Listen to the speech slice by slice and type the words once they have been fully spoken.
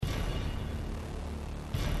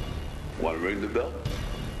Want to ring the bell?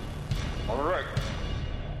 All right.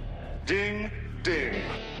 Ding, ding.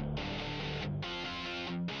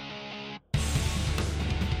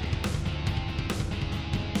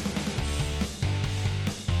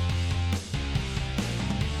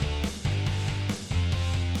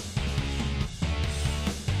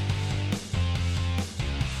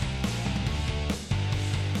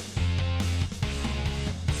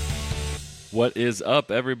 What is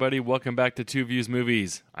up, everybody? Welcome back to Two Views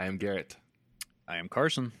Movies. I am Garrett. I am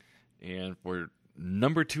Carson. And for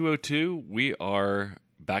number 202, we are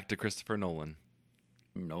back to Christopher Nolan.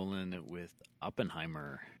 Nolan with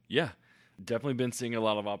Oppenheimer. Yeah, definitely been seeing a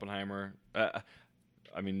lot of Oppenheimer.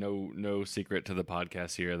 No secret to the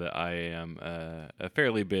podcast here that I am a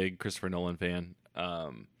fairly big Christopher Nolan fan.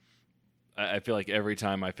 I feel like every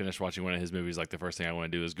time I finish watching one of his movies, like the first thing I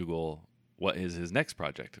want to do is Google what is his next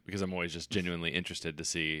project, because I'm always just genuinely interested to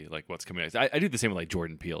see like what's coming next. I do the same with like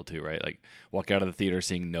Jordan Peele too, right? Like walk out of the theater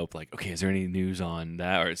seeing Nope, like, okay, is there any news on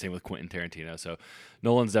that? Or same with Quentin Tarantino. So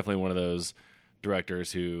Nolan's definitely one of those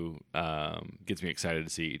directors who gets me excited to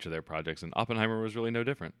see each of their projects, and Oppenheimer was really no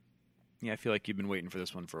different. Yeah, I feel like you've been waiting for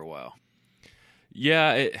this one for a while.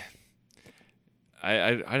 Yeah,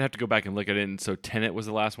 I'd have to go back and look at it. And so Tenet was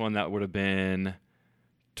the last one. That would have been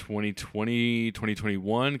 2020,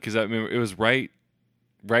 2021, because I mean it was right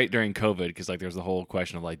during COVID, because like there's the whole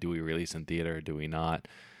question of like, do we release in theater or do we not?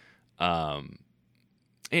 And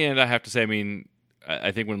I have to say, I mean,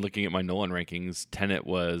 I think when looking at my Nolan rankings, Tenet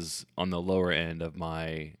was on the lower end of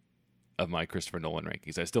my Christopher Nolan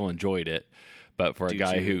rankings. I still enjoyed it, but for a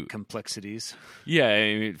guy who complexities, yeah,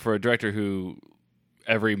 I mean, for a director who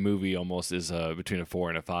every movie almost is between a 4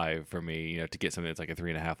 and a 5 for me, you know, to get something that's like a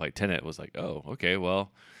 3.5 like Tenet was like, oh, okay,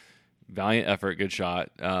 well, valiant effort, good shot.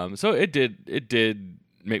 So it did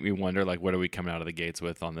make me wonder, like, what are we coming out of the gates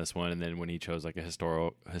with on this one? And then when he chose like a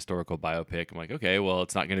historical biopic, I'm like, okay, well,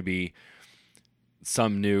 it's not going to be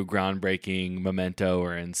some new groundbreaking Memento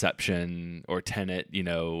or Inception or Tenet, you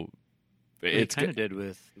know. He kind of did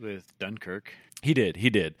with Dunkirk. He did.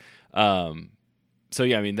 So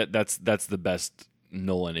yeah, I mean that's the best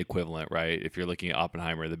Nolan equivalent, right? If you're looking at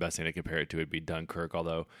Oppenheimer, the best thing to compare it to would be Dunkirk,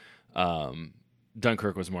 although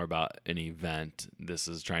Dunkirk was more about an event. This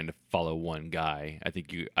is trying to follow one guy. I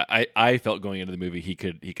think I felt going into the movie he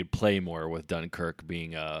could play more with Dunkirk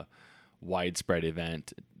being a widespread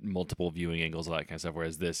event, multiple viewing angles, all that kind of stuff,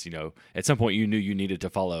 whereas this, you know, at some point you knew you needed to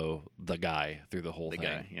follow the guy through the whole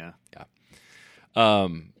thing. Yeah.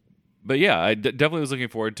 But yeah, I definitely was looking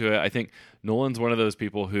forward to it. I think Nolan's one of those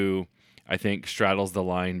people who I think straddles the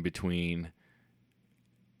line between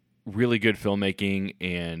really good filmmaking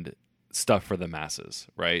and stuff for the masses,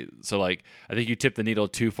 right? So like, I think you tip the needle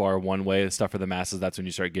too far one way, stuff for the masses, that's when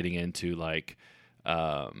you start getting into like, you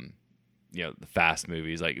know, the fast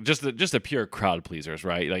movies, like just the pure crowd pleasers,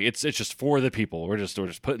 right? Like it's just for the people. We're just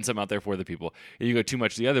putting something out there for the people. And you go too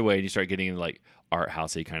much the other way and you start getting into like art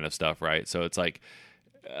housey kind of stuff, right? So it's like,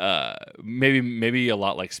 maybe a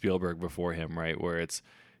lot like Spielberg before him, right? Where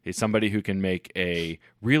he's somebody who can make a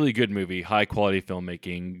really good movie, high quality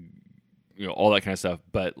filmmaking, you know, all that kind of stuff,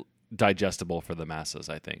 but digestible for the masses,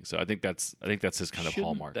 I think. So I think that's his kind of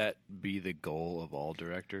hallmark. Shouldn't that be the goal of all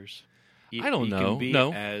directors? I don't know.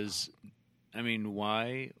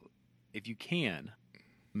 Why, if you can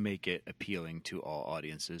make it appealing to all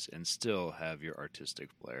audiences and still have your artistic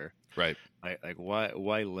flair, right?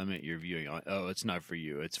 Why limit your viewing on? Oh, it's not for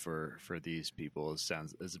you. It's for these people. It's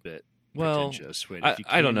a bit pretentious. If you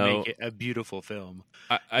I don't know. Make it a beautiful film.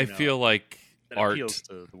 I feel like that art appeals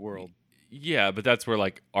to the world. Yeah, but that's where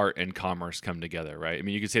like art and commerce come together, right? I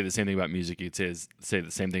mean, you could say the same thing about music. You could say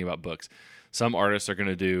the same thing about books. Some artists are going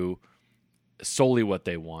to do solely what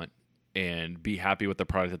they want and be happy with the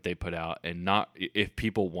product that they put out, and not if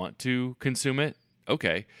people want to consume it,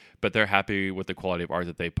 okay, but they're happy with the quality of art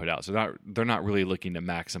that they put out. So they're not really looking to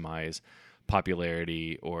maximize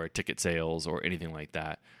popularity or ticket sales or anything like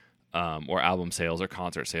that, or album sales or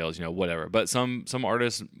concert sales, you know, whatever. But some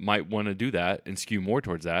artists might want to do that and skew more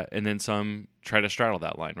towards that, and then some try to straddle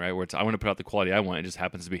that line, right? Where it's, I want to put out the quality I want, it just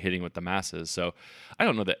happens to be hitting with the masses. So I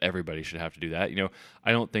don't know that everybody should have to do that. You know,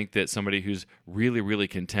 I don't think that somebody who's really, really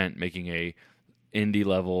content making a indie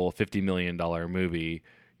level $50 million movie,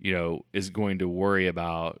 you know, is going to worry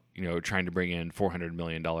about, you know, trying to bring in $400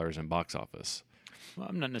 million in box office. Well,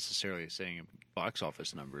 I'm not necessarily saying box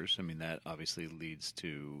office numbers. I mean, that obviously leads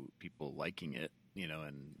to people liking it, you know,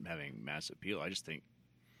 and having mass appeal. I just think,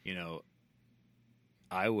 you know,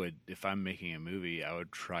 if I'm making a movie, I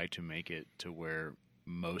would try to make it to where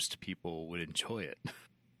most people would enjoy it.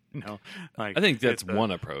 You know, like, I think that's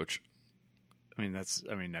one approach.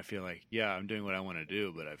 I feel like, yeah, I'm doing what I want to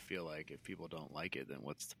do, but I feel like if people don't like it, then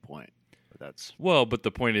what's the point? But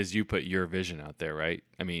the point is you put your vision out there, right?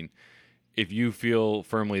 I mean, if you feel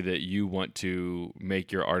firmly that you want to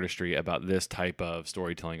make your artistry about this type of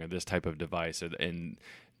storytelling or this type of device, and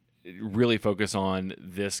really focus on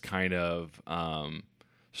this kind of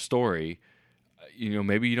story,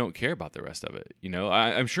 maybe you don't care about the rest of it.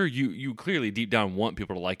 I'm sure you clearly deep down want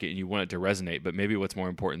people to like it and you want it to resonate, but maybe what's more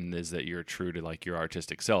important is that you're true to like your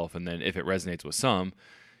artistic self. And then if it resonates with some,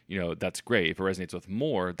 that's great. If it resonates with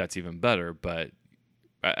more, that's even better. But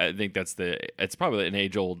I think it's probably an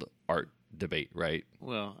age-old art debate, right?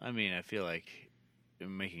 Well, I feel like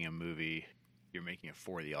making a movie, you're making it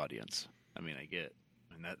for the audience. I get,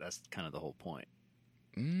 and that's kind of the whole point.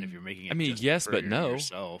 If you're making it, yes, but no.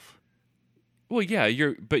 Yourself. Well, yeah,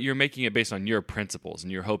 you're making it based on your principles,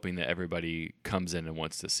 and you're hoping that everybody comes in and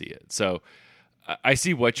wants to see it. So, I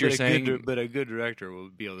see what you're saying. But a good director will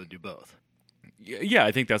be able to do both. Yeah,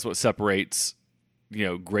 I think that's what separates,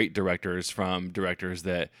 great directors from directors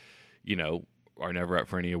that, are never up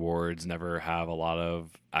for any awards, never have a lot of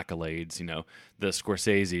accolades. The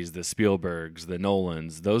Scorseses, the Spielbergs, the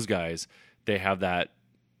Nolans, those guys, they have that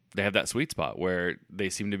sweet spot where they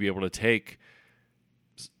seem to be able to take,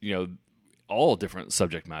 all different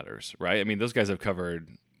subject matters, right? I mean, those guys have covered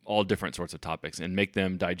all different sorts of topics and make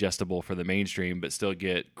them digestible for the mainstream, but still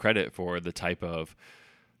get credit for the type of,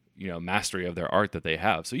 mastery of their art that they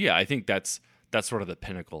have. So yeah, I think that's sort of the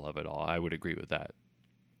pinnacle of it all. I would agree with that.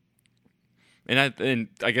 And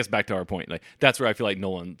I guess back to our point, like that's where I feel like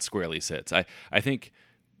Nolan squarely sits. I think,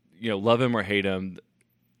 love him or hate him,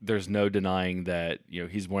 there's no denying that,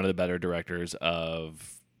 he's one of the better directors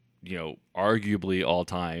of, arguably all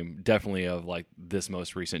time, definitely of like this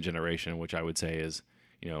most recent generation, which I would say is,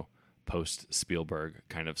 post Spielberg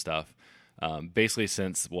kind of stuff. Basically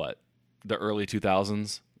since the early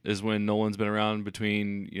 2000s is when Nolan's been around.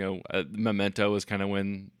 Between, Memento is kind of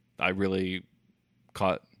when I really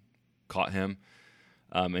caught him.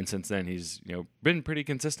 And since then he's, been pretty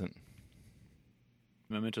consistent.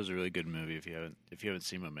 Memento's a really good movie if you haven't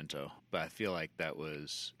seen Memento, but I feel like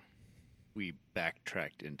we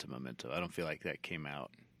backtracked into Memento. I don't feel like that came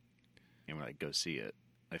out and we're like, go see it.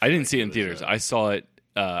 I didn't see it in theaters. I saw it.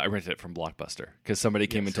 I rented it from Blockbuster because somebody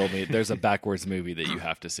came and told me there's a backwards movie that you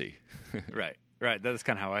have to see. Right. That's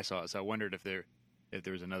kind of how I saw it. So I wondered if there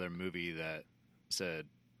was another movie that said,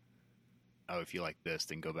 oh, if you like this,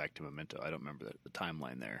 then go back to Memento. I don't remember the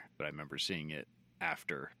timeline there, but I remember seeing it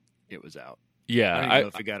after it was out. Yeah, I don't even know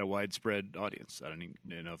if it got a widespread audience. I don't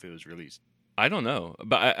even know if it was released. I don't know,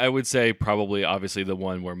 but I would say probably, obviously, the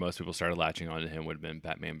one where most people started latching onto him would have been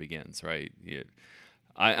Batman Begins, right? Yeah.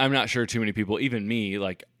 I'm not sure too many people, even me,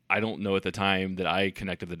 like, I don't know at the time that I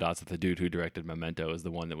connected the dots that the dude who directed Memento is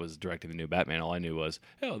the one that was directing the new Batman. All I knew was,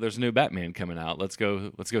 oh, there's a new Batman coming out. Let's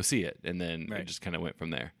go see it. And then It just kind of went from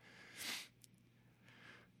there.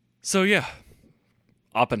 So, yeah,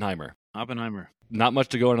 Oppenheimer. Not much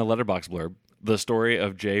to go in a letterbox blurb. The story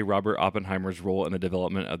of J. Robert Oppenheimer's role in the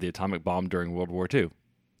development of the atomic bomb during World War II.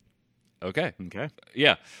 Okay.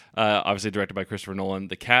 Yeah. Obviously directed by Christopher Nolan.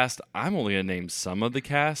 The cast, I'm only going to name some of the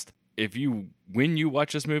cast. When you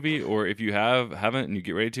watch this movie, or if you haven't and you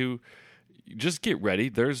get ready to, just get ready.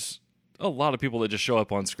 There's a lot of people that just show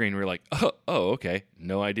up on screen where you're like, oh, okay.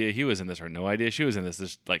 No idea he was in this, or no idea she was in this.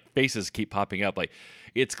 There's like faces keep popping up. Like,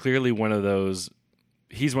 it's clearly one of those.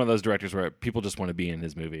 He's one of those directors where people just want to be in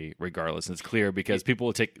his movie regardless. And it's clear because people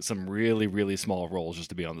will take some really, really small roles just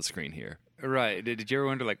to be on the screen here. Right. Did you ever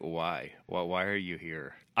wonder, like, why? Well, why are you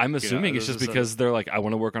here? I'm assuming it's just because they're like, I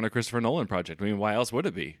want to work on a Christopher Nolan project. I mean, why else would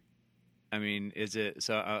it be? I mean, is it...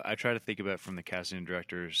 So I try to think about it from the casting and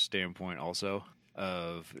director's standpoint also,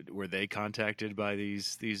 of were they contacted by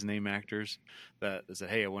these name actors that said,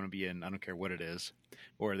 hey, I want to be in, I don't care what it is,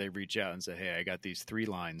 or they reach out and say, hey, I got these 3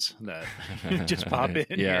 lines that just pop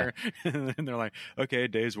in here, and they're like, okay,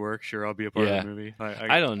 day's work, sure, I'll be a part of the movie.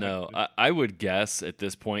 I don't know. I would guess at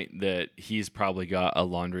this point that he's probably got a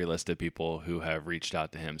laundry list of people who have reached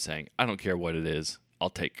out to him saying, I don't care what it is, I'll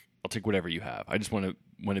take whatever you have. I just want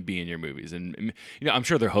to be in your movies. And I'm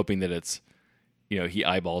sure they're hoping that it's, he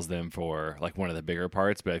eyeballs them for like one of the bigger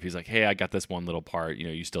parts. But if he's like, hey, I got this one little part,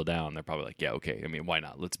 you still down? They're probably like, yeah, okay. I mean, why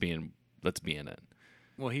not? Let's be in it.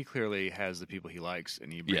 Well, he clearly has the people he likes,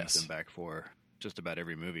 and he brings them back for just about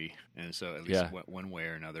every movie, and so at least one way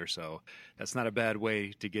or another. So that's not a bad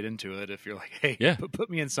way to get into it if you're like, hey, put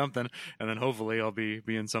me in something, and then hopefully I'll be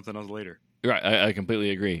in something else later. Right, I completely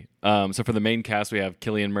agree. So for the main cast, we have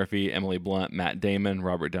Cillian Murphy, Emily Blunt, Matt Damon,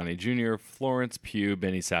 Robert Downey Jr., Florence Pugh,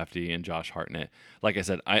 Benny Safdie, and Josh Hartnett. Like I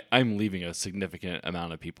said, I'm leaving a significant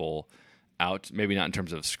amount of people out. Maybe not in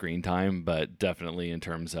terms of screen time, but definitely in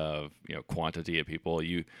terms of quantity of people.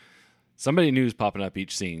 Somebody new is popping up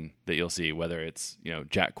each scene that you'll see, whether it's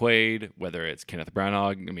Jack Quaid, whether it's Kenneth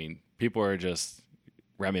Branagh. I mean, people are just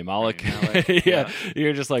Rami Malek. Yeah.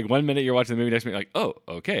 You're just like 1 minute you're watching the movie, next minute like, oh,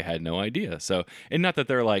 okay, had no idea. So, and not that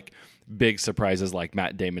they're like big surprises like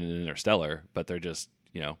Matt Damon in Interstellar, but they're just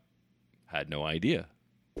had no idea.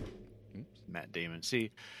 Matt Damon.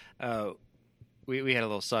 See, we had a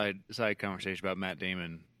little side conversation about Matt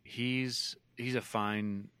Damon. He's a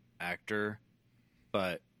fine actor,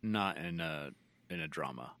 but not in a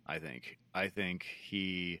drama. I think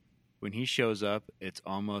when he shows up, it's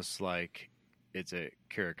almost like it's a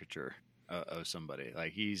caricature of somebody.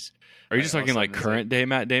 Like he's. Are you just talking like current day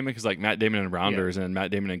Matt Damon? Because like Matt Damon in Rounders and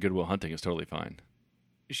Matt Damon in Good Will Hunting is totally fine.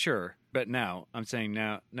 Sure, but now I'm saying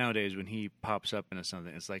nowadays when he pops up into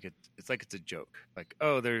something, it's like it's a joke. Like,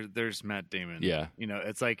 oh, there's Matt Damon. Yeah,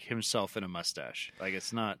 it's like himself in a mustache. Like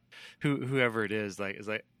it's not whoever it is. Like it's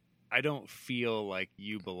like I don't feel like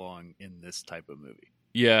you belong in this type of movie.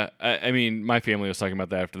 Yeah, I mean, my family was talking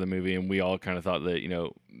about that after the movie, and we all kind of thought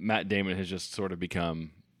that Matt Damon has just sort of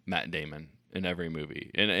become Matt Damon in every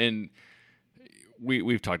movie, and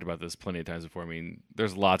we've talked about this plenty of times before. I mean,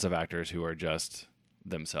 there's lots of actors who are just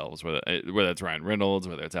themselves, whether it's Ryan Reynolds,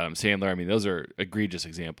 whether it's Adam Sandler. I mean, those are egregious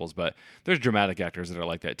examples, but there's dramatic actors that are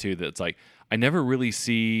like that too. That's like I never really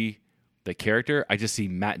see the character; I just see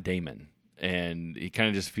Matt Damon, and he kind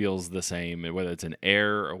of just feels the same, whether it's in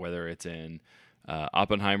Air or whether it's in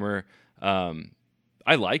Oppenheimer.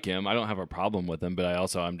 I like him. I don't have a problem with him, but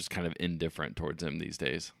I'm just kind of indifferent towards him these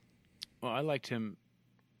days. Well, I liked him.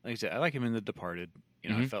 Like I said, I like him in The Departed.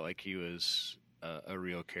 I felt like he was a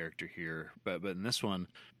real character here, but in this one,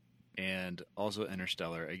 and also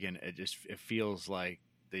Interstellar, again, it feels like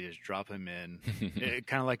they just drop him in,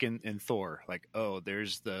 kind of like in Thor. Like, oh,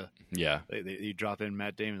 there's you drop in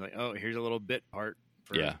Matt Damon, like, oh, here's a little bit part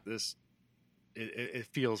for this. It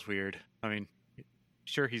feels weird. I mean,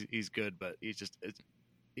 sure, he's good, but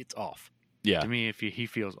it's off. Yeah, to me, if he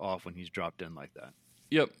feels off when he's dropped in like that.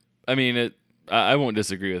 Yep. I mean, I won't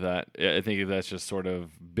disagree with that. I think that's just sort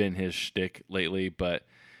of been his shtick lately. But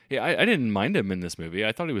yeah, I didn't mind him in this movie.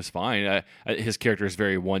 I thought he was fine. His character is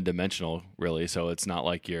very one-dimensional, really. So it's not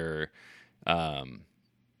like you're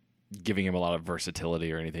giving him a lot of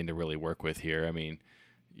versatility or anything to really work with here. I mean,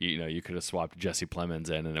 you could have swapped Jesse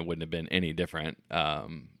Plemons in, and it wouldn't have been any different.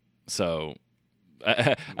 So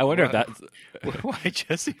I wonder if that's why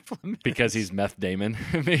Jesse Plemons, because he's Meth Damon,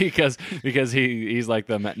 because he's like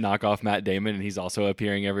the knockoff Matt Damon, and he's also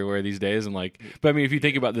appearing everywhere these days. And like, but I mean, if you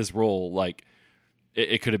think about this role, like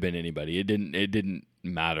it could have been anybody. It didn't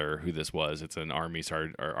matter who this was. It's an army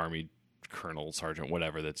sergeant or army colonel, sergeant,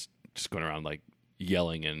 whatever, that's just going around like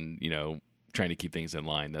yelling and trying to keep things in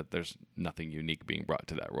line. That there's nothing unique being brought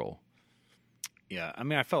to that role. Yeah, I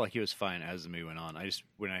mean, I felt like he was fine as the movie went on.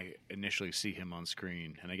 When I initially see him on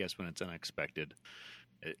screen, and I guess when it's unexpected,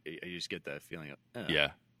 I just get that feeling of, Yeah.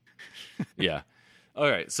 Yeah.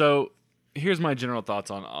 All right, so here's my general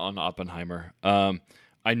thoughts on Oppenheimer.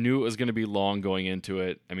 I knew it was going to be long going into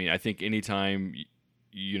it. I mean, I think anytime,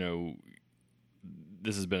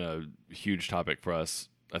 this has been a huge topic for us,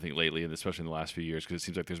 I think, lately, and especially in the last few years, because it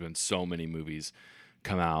seems like there's been so many movies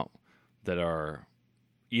come out that are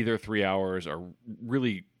either 3 hours or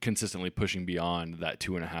really consistently pushing beyond that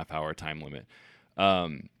 2.5 hour time limit.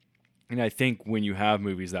 And I think when you have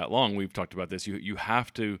movies that long, we've talked about this, you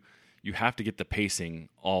have to get the pacing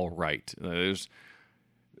all right. There's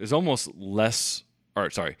almost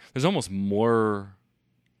there's almost more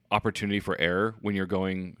opportunity for error when you're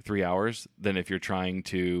going 3 hours than if you're trying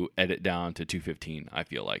to edit down to 2:15, I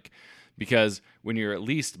feel like. Because when you're at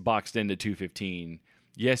least boxed into 2:15,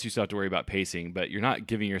 yes, you still have to worry about pacing, but you're not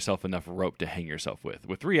giving yourself enough rope to hang yourself with.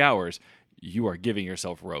 With 3 hours, you are giving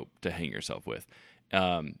yourself rope to hang yourself with.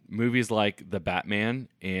 Movies like The Batman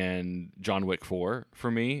and John Wick 4,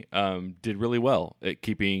 for me, did really well at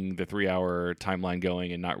keeping the 3 hour timeline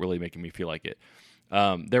going and not really making me feel like it.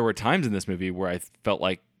 There were times in this movie where I felt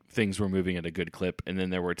like things were moving at a good clip, and then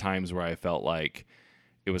there were times where I felt like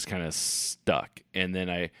it was kind of stuck. And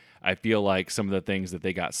then I feel like some of the things that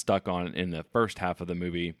they got stuck on in the first half of the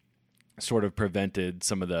movie sort of prevented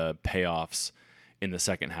some of the payoffs in the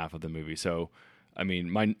second half of the movie. So, I mean,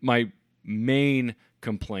 my main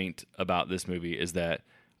complaint about this movie is that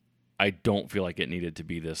I don't feel like it needed to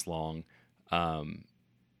be this long.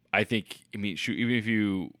 I think, shoot, even if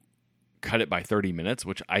you cut it by 30 minutes,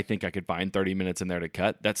 which I think I could find 30 minutes in there to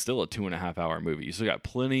cut, that's still a 2.5 hour movie. You still got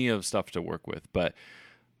plenty of stuff to work with. But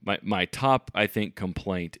my top, I think,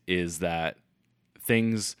 complaint is that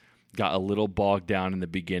things got a little bogged down in the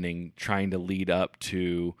beginning trying to lead up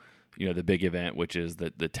to, the big event, which is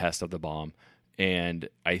the test of the bomb. And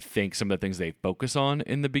I think some of the things they focus on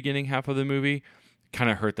in the beginning half of the movie kind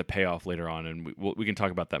of hurt the payoff later on. And we can talk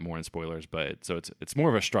about that more in spoilers, but so it's more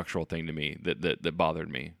of a structural thing to me that bothered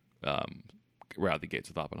me right out the gates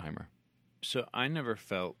with Oppenheimer. So I never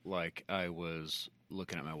felt like I was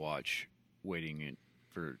looking at my watch, waiting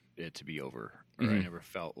for it to be over. Or I never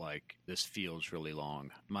felt like this feels really long.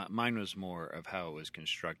 Mine was more of how it was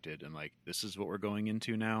constructed and like, this is what we're going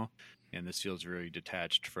into now. And this feels very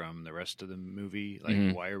detached from the rest of the movie.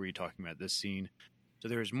 Like, why are we talking about this scene? So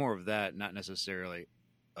there's more of that, not necessarily,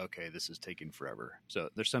 okay, this is taking forever. So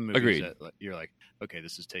there's some movies that you're like, okay,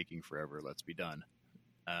 this is taking forever. Let's be done.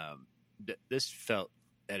 This felt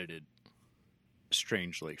edited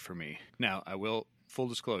strangely for me. Now, I will, full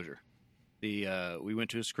disclosure, we went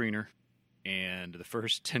to a screener, and the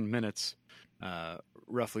first 10 minutes,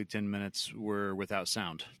 roughly 10 minutes, were without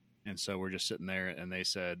sound. And so we're just sitting there, and they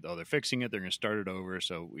said, they're fixing it. They're going to start it over.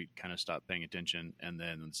 So we kind of stopped paying attention, and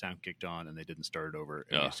then the sound kicked on, and they didn't start it over,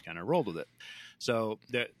 and we just kind of rolled with it. So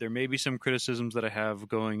there may be some criticisms that I have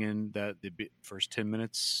going in that the first 10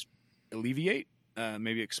 minutes alleviate,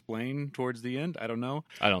 maybe explain towards the end. I don't know.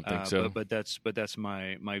 I don't think so. But that's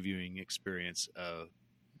my viewing experience.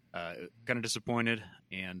 Kind of disappointed,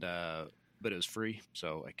 and but it was free,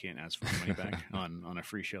 so I can't ask for my money back on a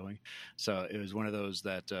free showing. So it was one of those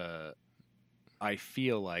that I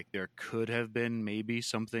feel like there could have been maybe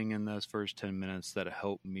something in those first 10 minutes that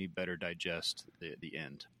helped me better digest the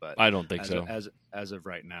end. But I don't think so. As of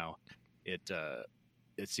right now, it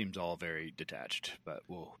seems all very detached. But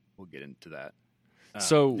we'll get into that.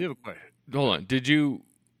 So do you have a question? Hold on. Did you?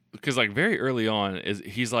 Because like very early on,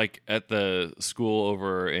 he's like at the school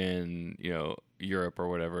over in Europe or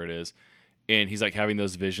whatever it is. And he's like having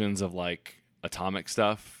those visions of like atomic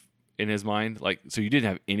stuff in his mind. Like, so you didn't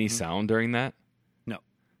have any sound during that? No.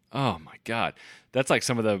 Oh my God. That's like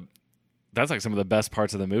some of the best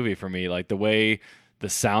parts of the movie for me. Like the way the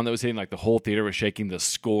sound that was hitting, like the whole theater was shaking. The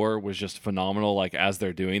score was just phenomenal. Like as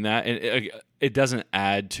they're doing that, and it doesn't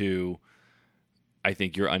add to, I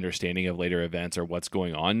think, your understanding of later events or what's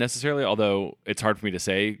going on necessarily. Although it's hard for me to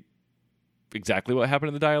say exactly what happened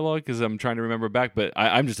in the dialogue because I'm trying to remember back, but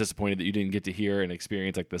I'm just disappointed that you didn't get to hear and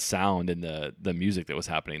experience like the sound and the music that was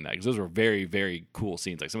happening in that, because those were very, very cool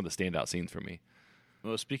scenes, like some of the standout scenes for me.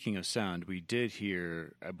 Well, speaking of sound, we did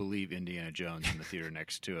hear, I believe, Indiana Jones in the theater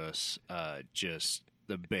next to us. Just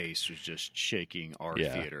the bass was just shaking our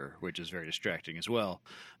theater, which is very distracting as well.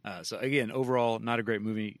 So again, overall, not a great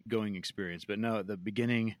movie going experience, but no, at the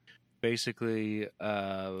beginning, basically,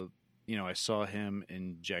 I saw him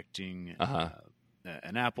injecting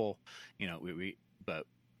an apple. But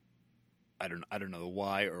I don't know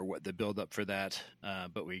why or what the build up for that.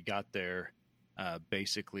 But we got there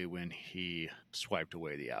basically when he swiped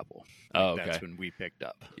away the apple. Okay. That's when we picked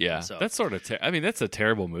up. Yeah, so, that's sort of. that's a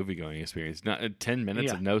terrible movie going experience. Not 10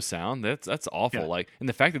 minutes of no sound. That's awful. Yeah. Like, and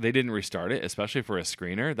the fact that they didn't restart it, especially for a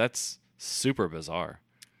screener, that's super bizarre.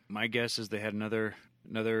 My guess is they had another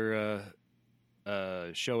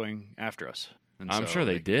showing after us. And I'm sure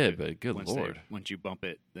they did, but good Lord. Once you bump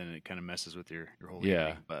it, then it kind of messes with your whole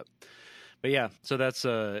evening. But yeah, so that's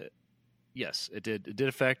yes, it did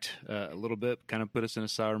affect a little bit, kind of put us in a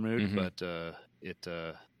sour mood, but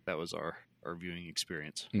that was our viewing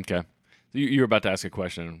experience. Okay. You were about to ask a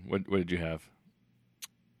question. What did you have?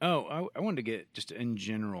 Oh, I wanted to get just in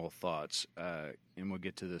general thoughts, and we'll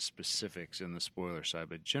get to the specifics in the spoiler side,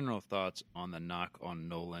 but general thoughts on the knock on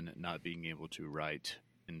Nolan not being able to write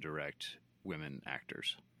and direct women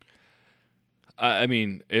actors. I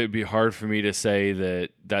mean, it would be hard for me to say that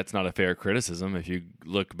that's not a fair criticism if you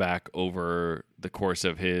look back over the course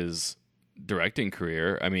of his directing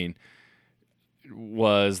career. I mean,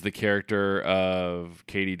 was the character of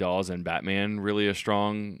Katie Dawes in Batman really a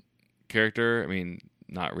strong character? I mean,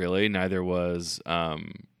 not really. Neither was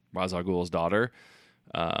Ra's al Ghul's daughter.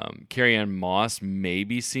 Carrie-Anne Moss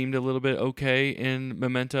maybe seemed a little bit okay in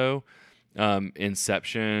Memento.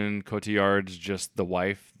 Inception, Cotillard's just the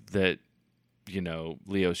wife that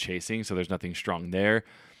Leo's chasing, so there's nothing strong there.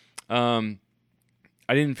 I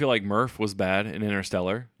didn't feel like Murph was bad in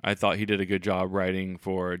Interstellar. I thought he did a good job writing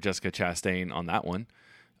for Jessica Chastain on that one.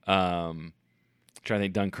 Trying to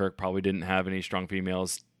think, Dunkirk probably didn't have any strong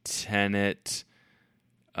females. Tenet,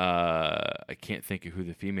 I can't think of who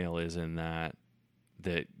the female is in that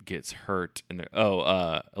gets hurt.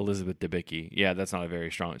 Elizabeth Debicki. Yeah, that's not a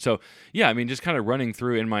very strong. So yeah, I mean, just kind of running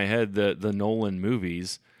through in my head the Nolan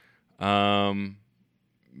movies.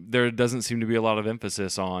 There doesn't seem to be a lot of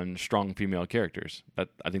emphasis on strong female characters.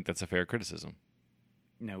 I think that's a fair criticism.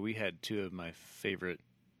 we had two of my favorite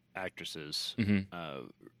actresses, Mm-hmm.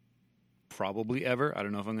 probably ever. I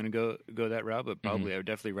don't know if I'm going to go that route, but probably I would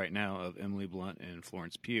definitely right now of Emily Blunt and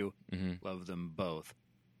Florence Pugh. Mm-hmm. Love them both.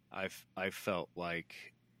 I felt like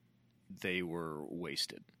they were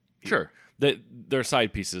wasted. Sure. They're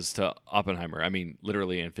side pieces to Oppenheimer. I mean,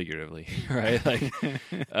 literally and figuratively, right?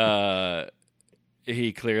 Like,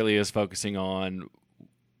 he clearly is focusing on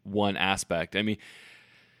one aspect. I mean,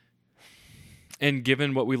 and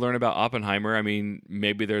given what we learn about Oppenheimer, I mean,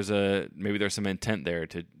 maybe there's some intent there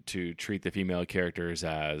to treat the female characters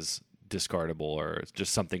as discardable or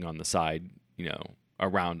just something on the side,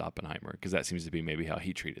 around Oppenheimer, because that seems to be maybe how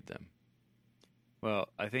he treated them. Well,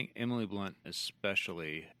 I think Emily Blunt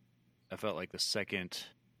especially, I felt like the second,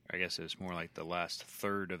 I guess it's more like the last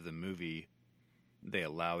third of the movie, they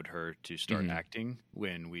allowed her to start acting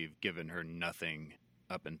when we've given her nothing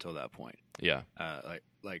up until that point. Yeah.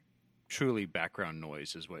 Like truly background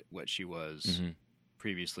noise is what she was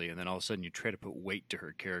previously, and then all of a sudden you try to put weight to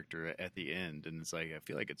her character at the end, and it's like I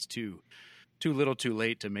feel like it's too little too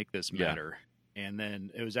late to make this matter. Yeah. And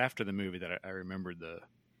then it was after the movie that I remembered the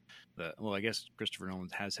well, I guess Christopher Nolan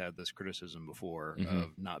has had this criticism before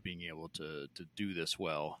of not being able to do this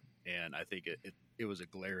well, and I think it was a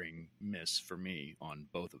glaring miss for me on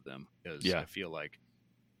both of them, because I feel like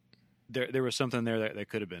there was something there that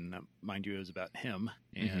could have been, mind you, it was about him,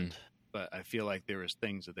 and but I feel like there was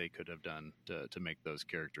things that they could have done to make those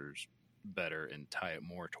characters better and tie it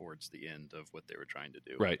more towards the end of what they were trying to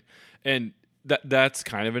do. Right. And that's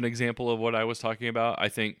kind of an example of what I was talking about. I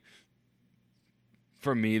think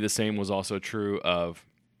for me, the same was also true of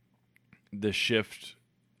the shift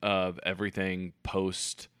of everything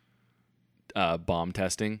post bomb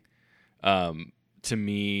testing. To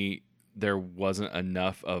me, there wasn't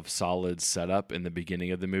enough of solid setup in the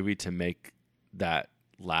beginning of the movie to make that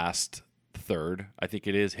last third, I think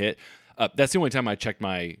it is, hit. That's the only time I checked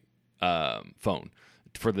my phone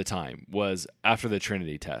for the time, was after the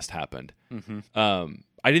Trinity test happened.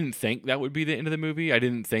 I didn't think that would be the end of the movie. I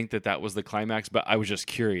didn't think that was the climax, but I was just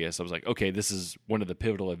curious. I was like, okay, this is one of the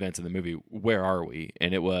pivotal events in the movie. Where are we?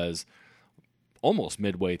 And it was almost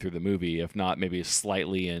midway through the movie, if not maybe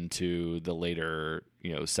slightly into the later,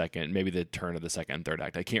 second, maybe the turn of the second and third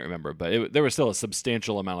act. I can't remember, but there was still a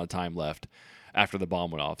substantial amount of time left after the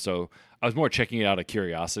bomb went off. So I was more checking it out of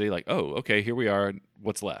curiosity, like, oh, okay, here we are.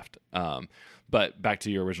 What's left? But back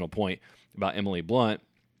to your original point about Emily Blunt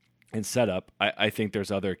and setup, I think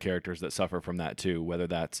there's other characters that suffer from that too, whether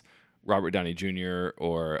that's Robert Downey Jr.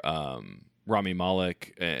 or Rami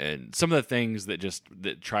Malek, and some of the things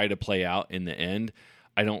that try to play out in the end.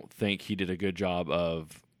 I don't think he did a good job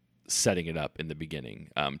of setting it up in the beginning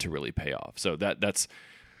to really pay off. So that's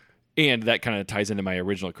and that kind of ties into my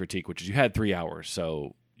original critique, which is you had 3 hours,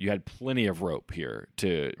 so you had plenty of rope here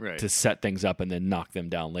to set things up and then knock them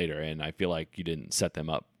down later. And I feel like you didn't set them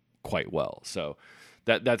up quite well. So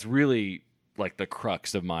that's really like the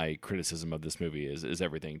crux of my criticism of this movie is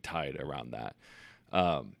everything tied around that.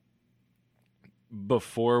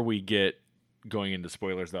 Before we get going into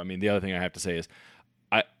spoilers, though, I mean, the other thing I have to say is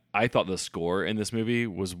I thought the score in this movie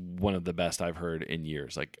was one of the best I've heard in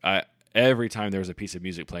years. Like every time there was a piece of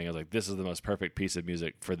music playing, I was like, this is the most perfect piece of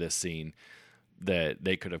music for this scene that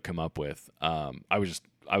they could have come up with. I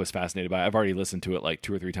was fascinated by it. I've already listened to it like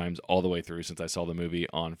 2 or 3 times all the way through since I saw the movie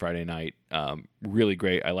on Friday night. Really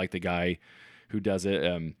great. I like the guy who does it.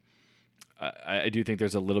 I do think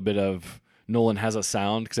there's a little bit of Nolan has a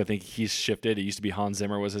sound, because I think he's shifted. It used to be Hans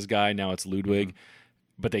Zimmer was his guy. Now it's Ludwig,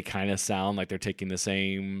 but they kind of sound like they're taking the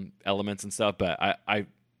same elements and stuff. But I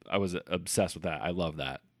was obsessed with that. I love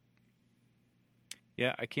that.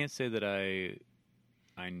 Yeah, I can't say that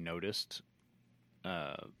I noticed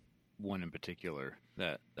one in particular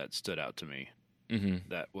that stood out to me.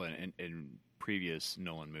 That one in previous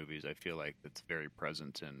Nolan movies, I feel like it's very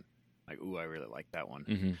present, and like, ooh, I really like that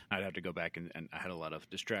one. I'd have to go back and I had a lot of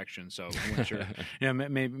distractions, so I'm not sure.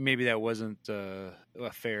 Maybe that wasn't a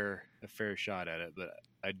fair shot at it, but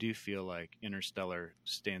I do feel like Interstellar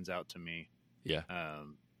stands out to me. Yeah.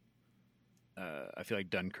 I feel like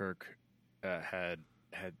Dunkirk had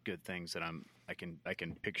good things that I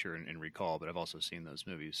can picture and recall, but I've also seen those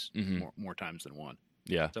movies more times than one.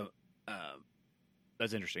 Yeah. So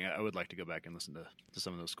that's interesting. I would like to go back and listen to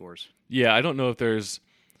some of those scores. Yeah, I don't know if there's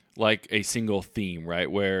like a single theme,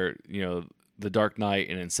 right? Where, The Dark Knight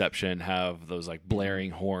and Inception have those like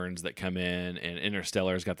blaring horns that come in, and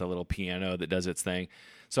Interstellar's got the little piano that does its thing.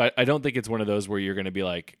 So I don't think it's one of those where you're going to be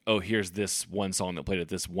like, oh, here's this one song that played at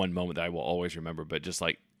this one moment that I will always remember. But just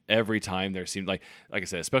like every time there seemed like I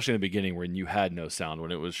said, especially in the beginning when you had no sound,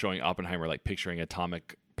 when it was showing Oppenheimer like picturing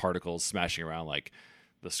atomic particles smashing around, like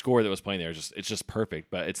score that was playing there, it's just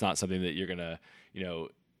perfect. But it's not something that you're gonna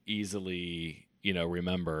easily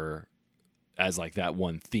remember as like that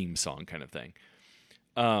one theme song kind of thing.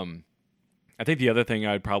 I think the other thing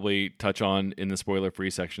I'd probably touch on in the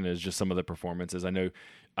spoiler-free section is just some of the performances. I know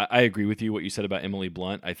I agree with you what you said about Emily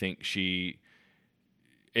Blunt. I think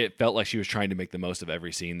it felt like she was trying to make the most of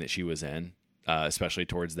every scene that she was in, especially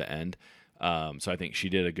towards the end. So I think she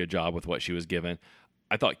did a good job with what she was given.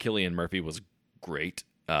 I thought Cillian Murphy was great.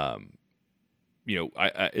 I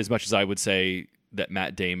as much as I would say that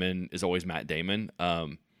Matt Damon is always Matt Damon,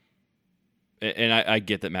 and I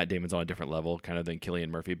get that Matt Damon's on a different level kind of than Cillian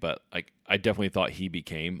Murphy, but like I definitely thought he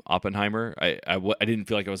became Oppenheimer. I didn't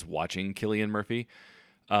feel like I was watching Cillian Murphy.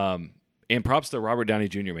 And props to Robert Downey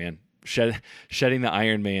Jr., man. Shedding the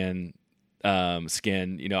Iron Man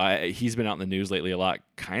skin. He's been out in the news lately a lot,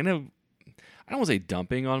 kind of, I don't want to say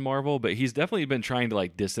dumping on Marvel, but he's definitely been trying to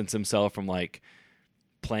like distance himself from like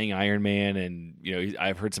playing Iron Man, and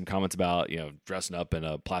I've heard some comments about dressing up in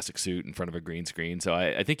a plastic suit in front of a green screen. So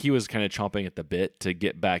I think he was kind of chomping at the bit to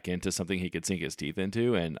get back into something he could sink his teeth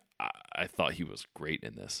into, and I thought he was great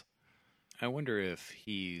in this. I wonder if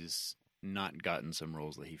he's not gotten some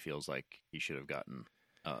roles that he feels like he should have gotten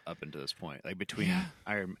up until this point, like between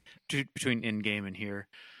Endgame and here.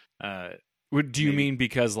 Do you mean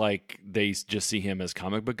because like they just see him as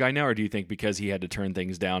comic book guy now, or do you think because he had to turn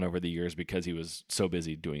things down over the years because he was so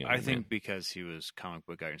busy doing it? I think because he was comic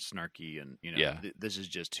book guy and snarky, and this is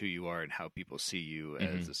just who you are and how people see you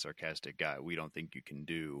as a sarcastic guy. We don't think you can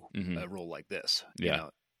do a role like this,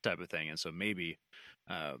 type of thing. And so maybe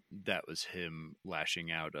that was him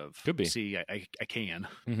lashing out of, could be. See, I can,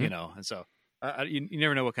 and so. You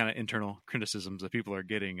never know what kind of internal criticisms that people are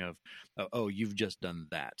getting of, oh, you've just done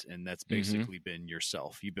that, and that's basically been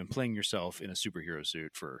yourself. You've been playing yourself in a superhero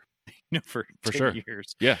suit for 10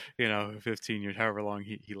 years, 15 years, however long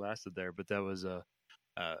he lasted there. But that was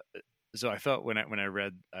so I felt when I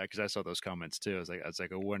read, because I saw those comments too, I was like,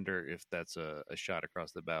 I wonder if that's a shot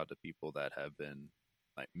across the bow to people that have been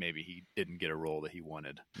like, maybe he didn't get a role that he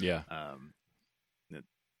wanted. Yeah.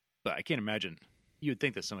 But I can't imagine. You would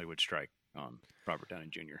think that somebody would strike on Robert Downey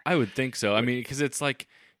Jr. I would think so. I mean, because it's like,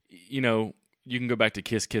 you can go back to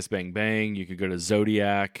Kiss Kiss Bang Bang. You could go to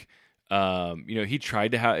Zodiac. He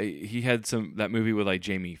tried to he had that movie with like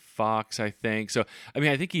Jamie Foxx, I think. So, I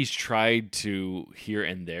mean, I think he's tried to here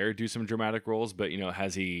and there do some dramatic roles, but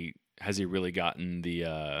has he really gotten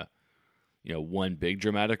the one big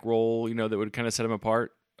dramatic role that would kind of set him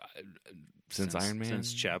apart? Since Iron Man,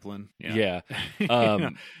 since Chaplin, yeah.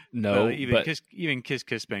 No, even Kiss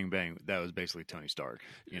Kiss Bang Bang, that was basically Tony Stark.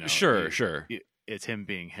 Sure. It's him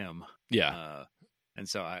being him. Yeah, and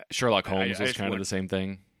so Sherlock Holmes was kind of the same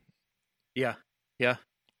thing. Yeah.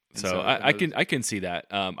 So I can see that.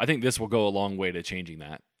 I think this will go a long way to changing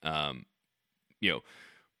that.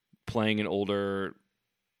 Playing an older,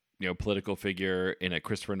 political figure in a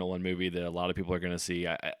Christopher Nolan movie that a lot of people are going to see.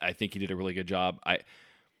 I think he did a really good job.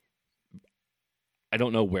 I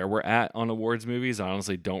don't know where we're at on awards movies. I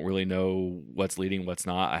honestly don't really know what's leading, what's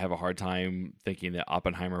not. I have a hard time thinking that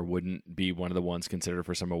Oppenheimer wouldn't be one of the ones considered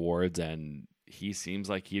for some awards, and he seems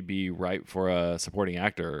like he'd be ripe for a supporting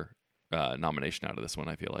actor nomination out of this one,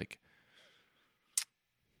 I feel like.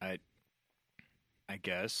 I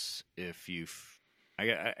guess if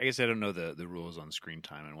I guess I don't know the rules on screen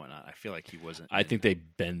time and whatnot. I feel like he wasn't. I think they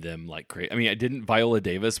bend them like crazy. I mean, didn't Viola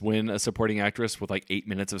Davis win a supporting actress with like 8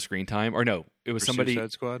 minutes of screen time? Or no, it was somebody.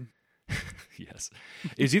 Suicide Squad. Yes,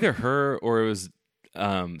 it was either her or it was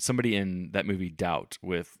somebody in that movie Doubt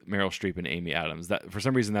with Meryl Streep and Amy Adams. That for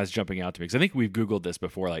some reason that's jumping out to me because I think we've Googled this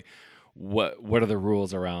before. Like, what are the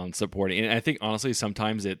rules around supporting? And I think honestly,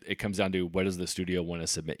 sometimes it comes down to what does the studio want to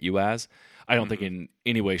submit you as. I don't think in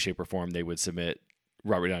any way, shape, or form they would submit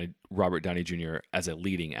Robert Downey Jr. as a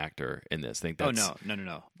leading actor in this. I think that's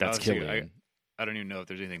no. That's killing. I don't even know if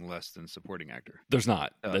there's anything less than supporting actor. There's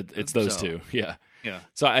not. It's those two. Yeah. Yeah.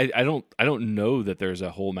 So I don't know that there's a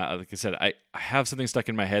whole amount. Like I said, I have something stuck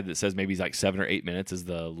in my head that says maybe like 7 or 8 minutes is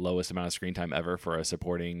the lowest amount of screen time ever for a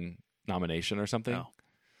supporting nomination or something. No.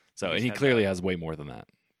 So and he clearly has way more than that.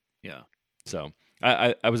 Yeah. So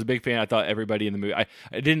I was a big fan. I thought everybody in the movie. I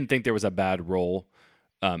didn't think there was a bad role.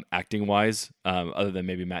 Acting wise, other than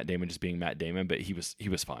maybe Matt Damon just being Matt Damon, but he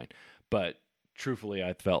was fine. But truthfully,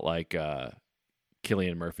 I felt like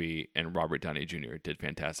Cillian Murphy and Robert Downey Jr. did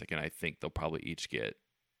fantastic, and I think they'll probably each get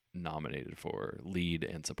nominated for lead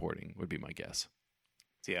and supporting. Would be my guess.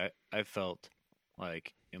 See, I felt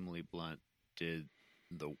like Emily Blunt did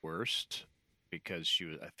the worst because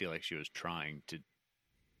I feel like she was trying to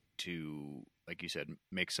like you said,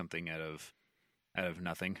 make something out of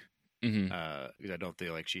nothing. because I don't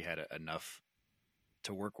feel like she had enough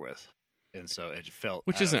to work with, and so it felt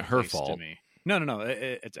Which out isn't of her place fault. to me. No.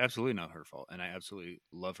 It's absolutely not her fault, and I absolutely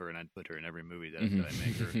love her, and I'd put her in every movie that I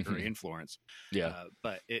make her influence. Yeah.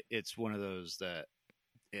 But it's one of those that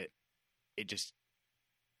it just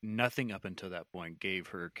nothing up until that point gave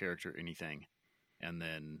her character anything, and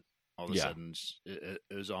then all of a sudden it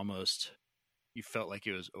was almost you felt like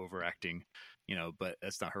it was overacting, but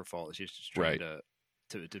that's not her fault. She's just trying to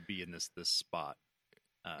be in this spot.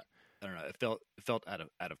 I don't know. It felt out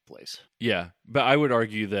of place. Yeah, but I would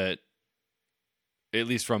argue that, at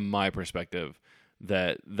least from my perspective,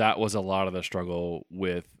 that was a lot of the struggle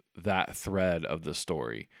with that thread of the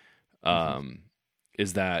story.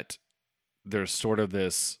 Is that there's sort of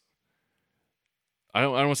this, I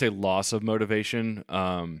don't want to say loss of motivation.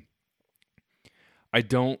 I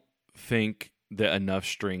don't think that enough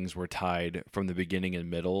strings were tied from the beginning and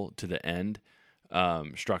middle to the end,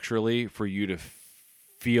 structurally, for you to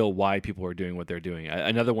feel why people are doing what they're doing.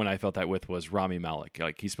 Another one I felt that with was Rami Malek.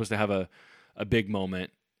 Like, he's supposed to have a big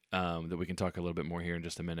moment that we can talk a little bit more here in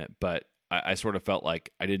just a minute, but I sort of felt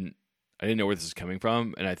like I didn't know where this is coming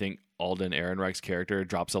from, and I think Alden Ehrenreich's character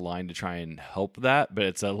drops a line to try and help that, but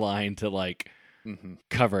it's a line to like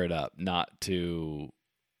cover it up, not to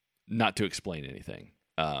explain anything.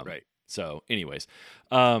 Right. So, anyways,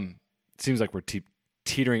 seems like we're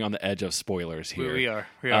teetering on the edge of spoilers here. We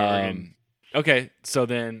are. Okay, so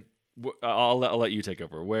then I'll let you take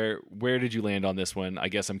over. Where did you land on this one? I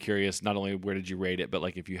guess I'm curious, not only where did you rate it, but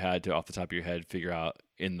like if you had to, off the top of your head, figure out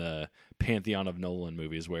in the pantheon of Nolan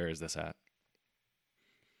movies, where is this at?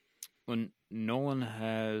 Well, Nolan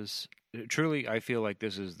has truly, I feel like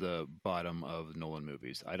this is the bottom of Nolan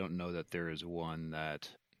movies. I don't know that there is one that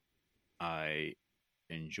I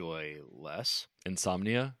enjoy less.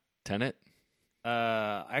 Insomnia? Tenet?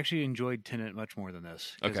 I actually enjoyed Tenet much more than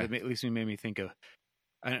this. Okay. At least it made me think of,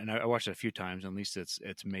 and I watched it a few times, and at least it's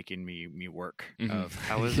making me work of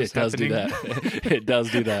how is this happening? It does do that. It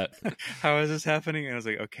does do that. How is this happening? And I was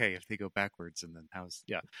like, okay, if they go backwards, and then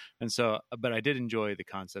and so, but I did enjoy the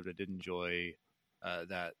concept. I did enjoy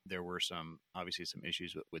that there were obviously some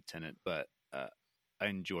issues with Tenet, but I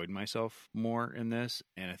enjoyed myself more in this,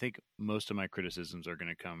 and I think most of my criticisms are going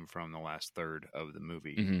to come from the last third of the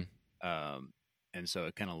movie. And so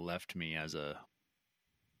it kind of left me as at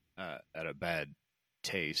a bad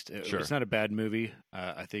taste. Sure. It's not a bad movie.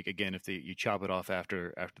 I think, again, if you chop it off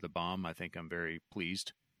after the bomb, I think I'm very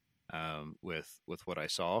pleased with what I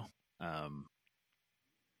saw.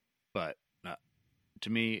 But to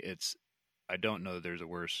me, I don't know that there's a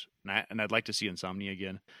worse. And I'd like to see Insomnia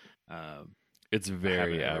again. It's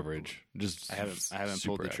very average. I haven't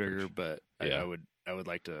pulled the trigger, average. But yeah. I would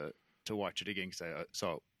like to watch it again because I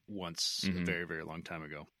saw it once a very, very long time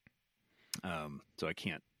ago. So I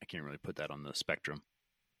can't really put that on the spectrum.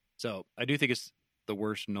 So I do think it's the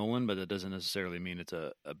worst Nolan, but that doesn't necessarily mean it's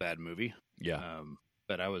a bad movie. Yeah.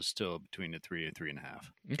 But I was still between a 3 and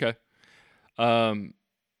 3.5. Okay.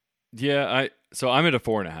 Yeah. So I'm at a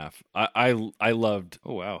 4.5. I loved.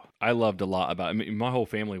 Oh wow. I loved a lot about. I mean, my whole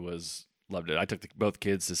family loved it. I took both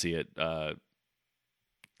kids to see it.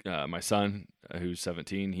 My son, who's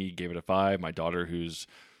 17, he gave it a 5. My daughter, who's,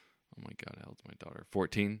 oh my God, how old's my daughter?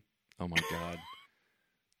 14. Oh my God.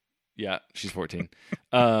 Yeah, she's 14.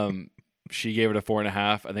 She gave it a 4.5.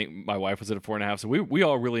 I think my wife was at a 4.5. So we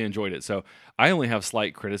all really enjoyed it. So I only have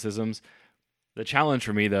slight criticisms. The challenge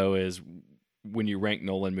for me, though, is when you rank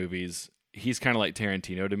Nolan movies, he's kind of like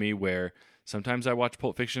Tarantino to me, where sometimes I watch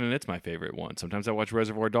Pulp Fiction and it's my favorite one. Sometimes I watch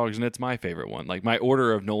Reservoir Dogs and it's my favorite one. Like, my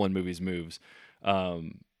order of Nolan movies moves.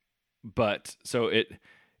 But so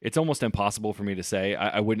it's almost impossible for me to say.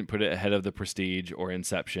 I wouldn't put it ahead of The Prestige or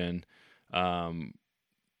Inception.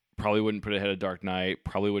 Probably wouldn't put it ahead of Dark Knight.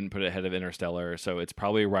 Probably wouldn't put it ahead of Interstellar. So it's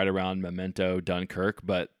probably right around Memento, Dunkirk,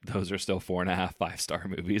 but those are still 4.5, 5-star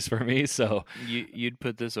movies for me. So you'd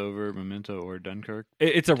put this over Memento or Dunkirk?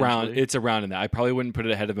 It's around in that. I probably wouldn't put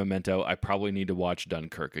it ahead of Memento. I probably need to watch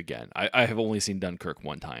Dunkirk again. I have only seen Dunkirk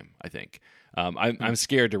one time, I think. I'm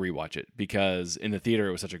scared to rewatch it because in the theater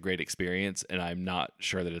it was such a great experience, and I'm not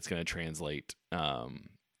sure that it's going to translate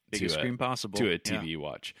biggest screen possible to a TV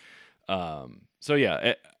watch. So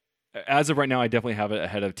yeah, as of right now, I definitely have it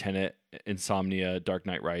ahead of Tenet, Insomnia, Dark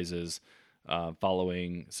Knight Rises,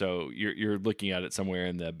 following. So you're looking at it somewhere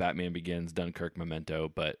in the Batman Begins, Dunkirk, Memento.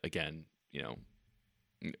 But again,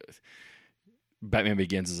 Batman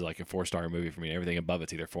Begins is like a 4-star movie for me. Everything above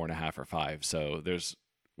it's either 4.5 or 5. So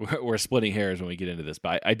we're splitting hairs when we get into this.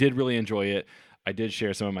 But I did really enjoy it. I did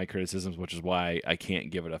share some of my criticisms, which is why I can't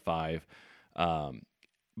give it a 5.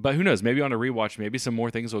 But who knows? Maybe on a rewatch, maybe some more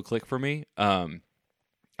things will click for me.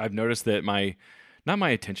 I've noticed that not my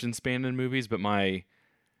attention span in movies, but my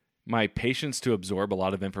patience to absorb a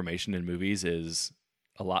lot of information in movies is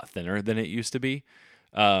a lot thinner than it used to be.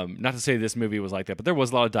 Not to say this movie was like that, but there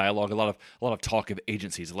was a lot of dialogue, a lot of talk of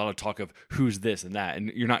agencies, a lot of talk of who's this and that, and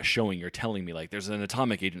you're not showing, you're telling me like there's an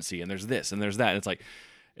atomic agency and there's this and there's that. And it's like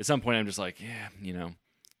at some point I'm just like, yeah,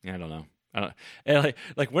 I don't know. And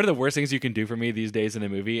like one of the worst things you can do for me these days in a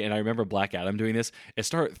movie, and I remember Black Adam doing this, is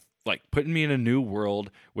start like putting me in a new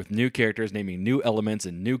world with new characters, naming new elements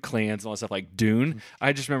and new clans and all that stuff. Like Dune,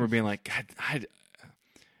 I just remember being like, God,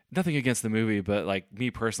 nothing against the movie, but like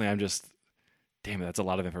me personally, I'm just, damn it, that's a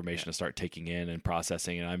lot of information to start taking in and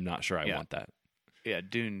processing, and I'm not sure I want that. Yeah,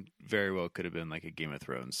 Dune very well could have been like a Game of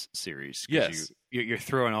Thrones series. Yes. You're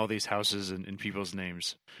throwing all these houses and people's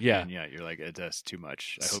names. Yeah. And you're like, that's too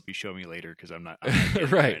much. I hope you show me later because I'm not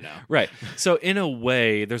right now. Right. So in a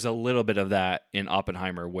way, there's a little bit of that in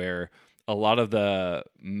Oppenheimer where a lot of the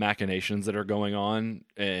machinations that are going on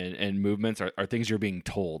and movements are things you're being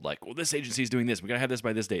told. Like, well, this agency is doing this. We got to have this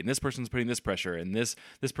by this date. And this person's putting this pressure. And this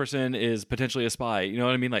person is potentially a spy. You know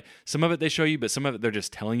what I mean? Like some of it they show you, but some of it they're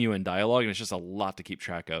just telling you in dialogue. And it's just a lot to keep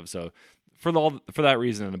track of. So for that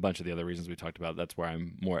reason and a bunch of the other reasons we talked about, that's where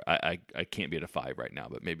I'm more, I can't be at a 5 right now,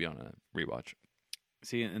 but maybe on a rewatch.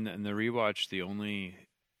 See, in the rewatch, the only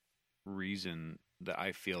reason that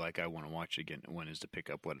I feel like I want to watch again one is to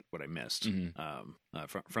pick up what I missed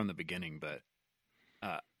from the beginning, but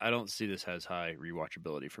I don't see this as high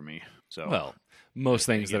rewatchability for me. So, well, most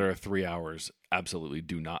things that are 3 hours absolutely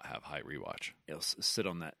do not have high rewatch. It'll sit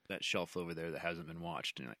on that shelf over there that hasn't been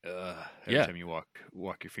watched, and you're like, every time you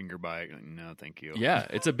walk your finger by it, you're like, no, thank you. Yeah,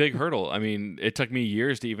 it's a big hurdle. I mean, it took me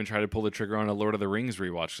years to even try to pull the trigger on a Lord of the Rings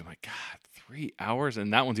rewatch. I'm like, God, 3 hours,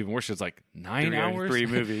 and that one's even worse. It's like 9 hours, 3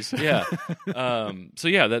 movies. Yeah. So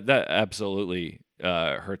yeah, that absolutely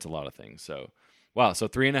hurts a lot of things. So wow, so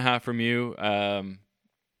 3.5 from you.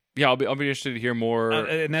 Yeah, I'll be interested to hear more.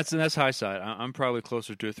 And that's high side. I'm probably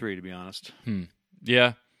closer to a 3, to be honest.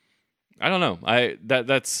 Yeah, I don't know.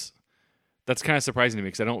 That's kind of surprising to me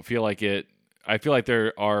because I don't feel like it. I feel like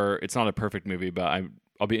it's not a perfect movie, but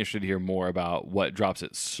I'll be interested to hear more about what drops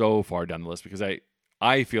it so far down the list because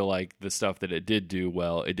I feel like the stuff that it did do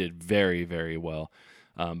well, it did very, very well,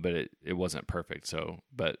 but it wasn't perfect. So,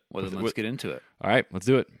 but well, then let's get into it. All right, let's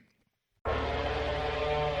do it.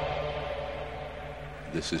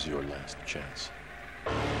 This is your last chance.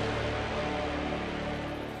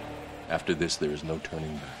 After this, there is no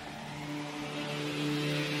turning back.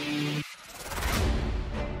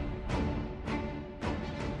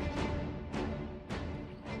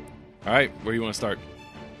 All right, where do you want to start?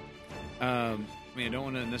 I mean, I don't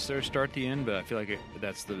want to necessarily start at the end, but I feel like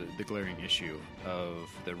that's the glaring issue of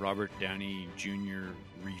the Robert Downey Jr.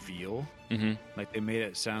 reveal. Mm-hmm. Like, they made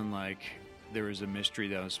it sound like there was a mystery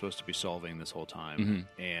that I was supposed to be solving this whole time,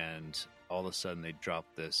 and all of a sudden they drop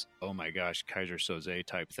this, oh my gosh, Kaiser Soze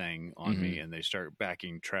type thing on me, and they start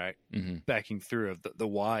backing through of the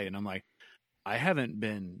why, and I'm like, I haven't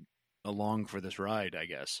been along for this ride, I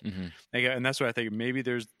guess. And that's why I think maybe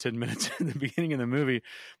there's 10 minutes in the beginning of the movie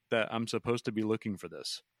that I'm supposed to be looking for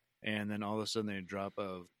this, and then all of a sudden they drop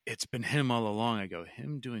of, it's been him all along. I go,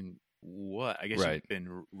 him doing what? I guess He's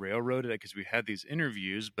been railroaded because we had these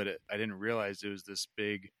interviews, but I didn't realize it was this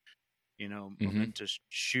big, momentous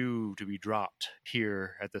shoe to be dropped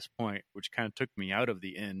here at this point, which kind of took me out of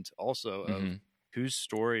the end also of whose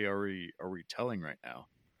story are we telling right now?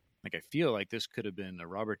 Like, I feel like this could have been a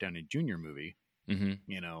Robert Downey Jr. movie,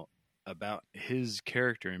 about his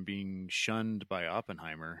character and being shunned by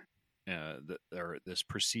Oppenheimer, or this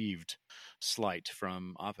perceived slight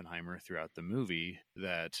from Oppenheimer throughout the movie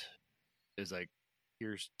that is like,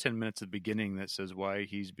 here's 10 minutes at the beginning that says why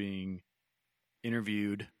he's being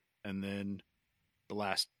interviewed, and then the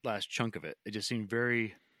last chunk of it just seemed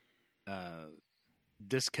very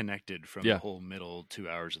disconnected from the whole middle 2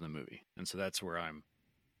 hours of the movie. And so that's where I'm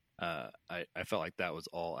I felt like that was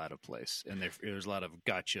all out of place, and there's a lot of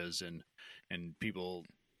gotchas and people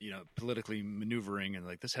politically maneuvering, and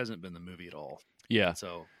like, this hasn't been the movie at all. Yeah,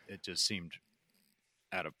 so it just seemed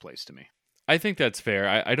out of place to me. I think that's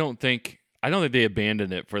fair. I don't think they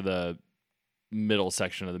abandoned it for the middle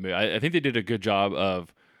section of the movie. I think they did a good job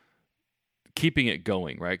of keeping it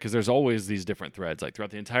going, right? Because there's always these different threads. Like,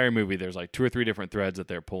 throughout the entire movie, there's like 2 or 3 different threads that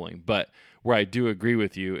they're pulling. But where I do agree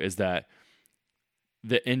with you is that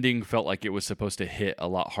the ending felt like it was supposed to hit a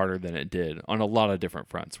lot harder than it did on a lot of different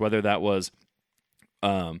fronts. Whether that was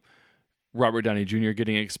Robert Downey Jr.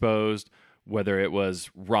 getting exposed, whether it was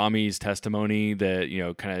Rami's testimony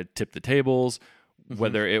that kind of tipped the tables,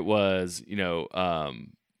 whether it was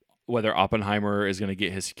whether Oppenheimer is going to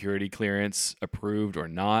get his security clearance approved or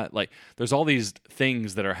not. Like, there's all these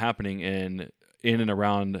things that are happening in and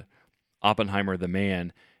around Oppenheimer the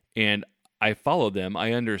man, and I followed them,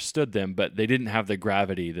 I understood them, but they didn't have the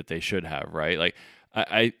gravity that they should have, right? Like,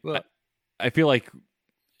 I feel like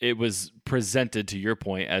it was presented, to your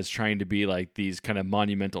point, as trying to be like these kind of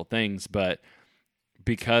monumental things, but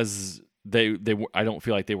because I don't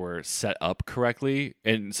feel like they were set up correctly,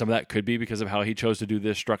 and some of that could be because of how he chose to do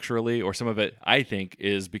this structurally, or some of it I think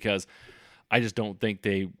is because I just don't think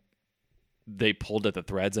they pulled at the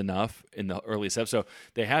threads enough in the early steps. So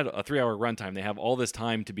they had a 3-hour runtime. They have all this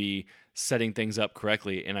time to be setting things up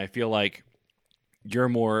correctly, and I feel like you're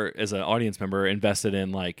more, as an audience member, invested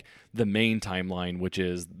in like the main timeline, which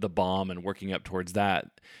is the bomb and working up towards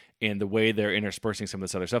that. And the way they're interspersing some of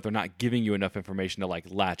this other stuff, they're not giving you enough information to like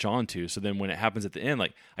latch onto. So then when it happens at the end,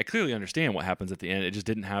 like, I clearly understand what happens at the end. It just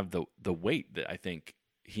didn't have the weight that I think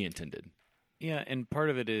he intended. Yeah, and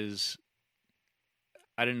part of it is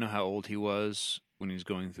I didn't know how old he was when he was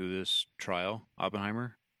going through this trial,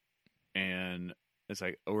 Oppenheimer. And it's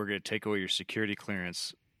like, oh, we're going to take away your security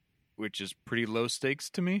clearance, which is pretty low stakes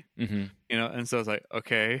to me, Mm-hmm. you know? And so it's like,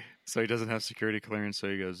 okay, so he doesn't have security clearance, so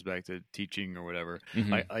he goes back to teaching or whatever.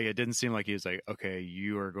 Mm-hmm. Like it didn't seem like he was like, okay,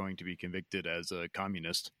 you are going to be convicted as a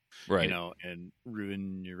communist, Right. you know, and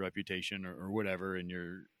ruin your reputation or whatever, and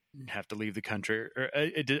you have to leave the country. Or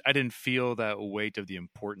I didn't feel that weight of the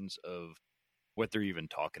importance of what they're even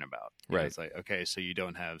talking about. You know, Right. it's like, okay, so you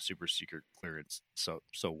don't have super secret clearance, so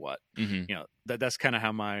what? Mm-hmm. You know, that's kind of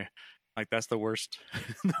how that's the worst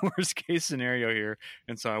the worst case scenario here.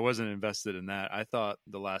 And so I wasn't invested in that. I thought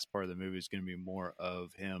the last part of the movie is going to be more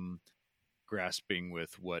of him grasping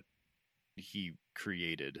with what he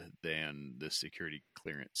created than the security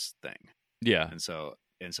clearance thing. Yeah. And so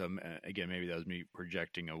again, maybe that was me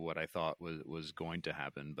projecting of what I thought was going to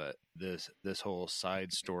happen, but this whole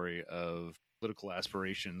side story of political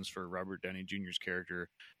aspirations for Robert Downey Jr.'s character,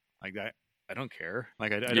 like that, I don't care.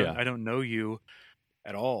 Like I don't know you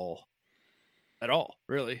at all,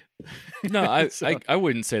 really. No, I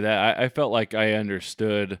wouldn't say that. I felt like I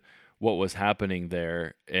understood what was happening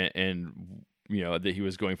there, and you know, that he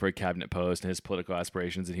was going for a cabinet post and his political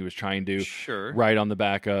aspirations, and he was trying to ride on the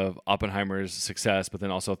back of Oppenheimer's success, but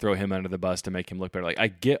then also throw him under the bus to make him look better. Like, I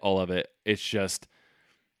get all of it. It's just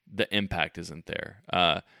the impact isn't there.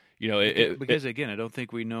 You know, because again, I don't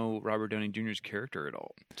think we know Robert Downey Jr.'s character at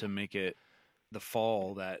all to make it the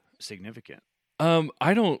fall that significant.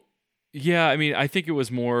 I don't. Yeah, I mean, I think it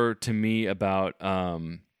was more to me about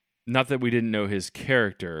not that we didn't know his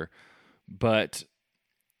character, but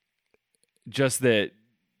just that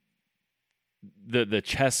the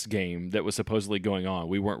chess game that was supposedly going on,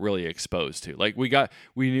 we weren't really exposed to. Like, we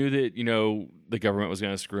knew that, you know, the government was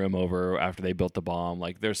going to screw him over after they built the bomb.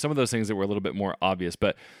 Like, there's some of those things that were a little bit more obvious,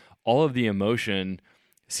 but all of the emotion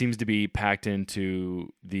seems to be packed into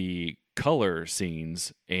the color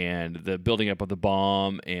scenes and the building up of the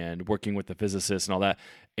bomb and working with the physicists and all that.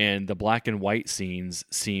 And the black and white scenes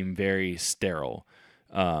seem very sterile.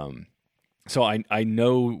 So I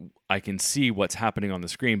know I can see what's happening on the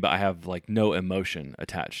screen, but I have like no emotion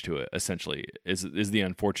attached to it, essentially, is the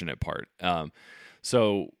unfortunate part.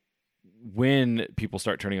 So when people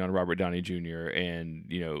start turning on Robert Downey Jr. and,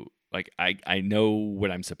 you know, like, I know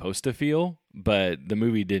what I'm supposed to feel, but the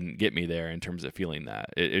movie didn't get me there in terms of feeling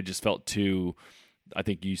that. It just felt too, I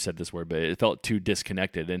think you said this word, but it felt too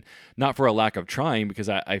disconnected. And not for a lack of trying, because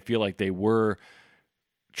I feel like they were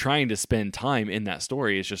trying to spend time in that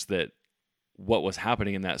story. It's just that what was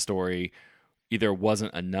happening in that story either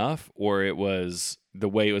wasn't enough, or it was the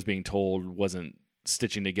way it was being told wasn't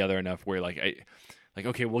stitching together enough where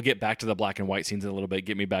okay, we'll get back to the black and white scenes in a little bit.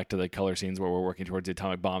 Get me back to the color scenes where we're working towards the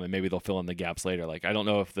atomic bomb, and maybe they'll fill in the gaps later. Like, I don't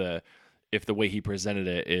know if the way he presented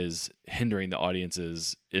it is hindering the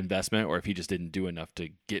audience's investment, or if he just didn't do enough to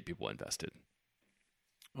get people invested.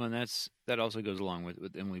 Well, and that also goes along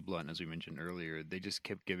with Emily Blunt, as we mentioned earlier. They just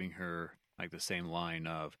kept giving her like the same line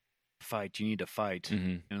of "fight, you need to fight,"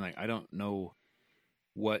 and like, I don't know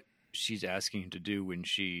what she's asking him to do when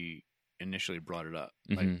she initially brought it up.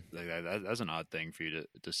 Like that's an odd thing for you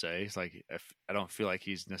to say. It's like, I don't feel like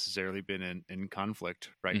he's necessarily been in conflict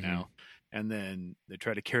right now, and then they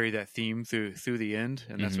try to carry that theme through the end,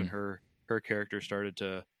 and that's when her character started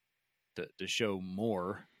to show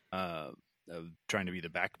more of trying to be the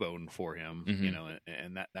backbone for him, you know,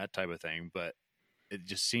 and that type of thing. But it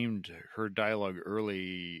just seemed her dialogue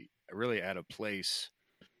early really out of place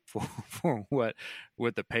for what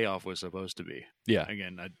the payoff was supposed to be. Yeah.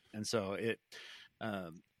 Again, and so it,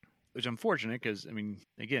 which is unfortunate, because I mean,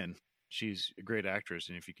 again, she's a great actress,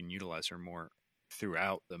 and if you can utilize her more,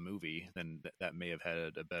 throughout the movie, then that may have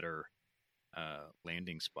had a better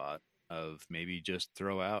landing spot of maybe just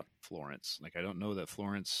throw out Florence. Like, I don't know that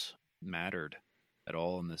Florence mattered at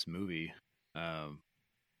all in this movie.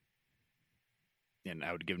 And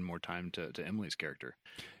I would give more time to Emily's character.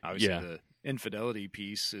 Obviously, the infidelity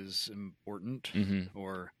piece is important,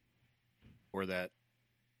 or that,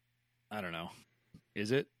 I don't know.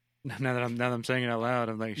 Is it? Now that I'm saying it out loud,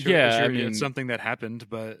 I'm like, sure, I mean, it's something that happened,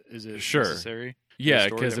 but is it sure. necessary? Yeah,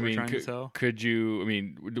 because I mean, could you? I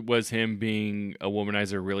mean, was him being a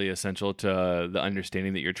womanizer really essential to the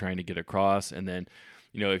understanding that you're trying to get across? And then,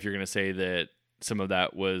 if you're going to say that some of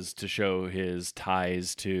that was to show his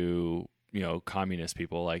ties to communist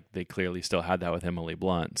people, like they clearly still had that with Emily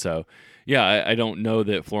Blunt. So, yeah, I don't know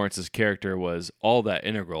that Florence's character was all that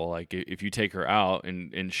integral. Like, if you take her out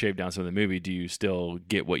and shave down some of the movie, do you still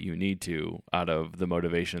get what you need to out of the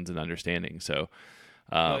motivations and understanding? So,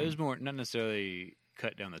 it was more not necessarily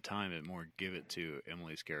cut down the time, but more give it to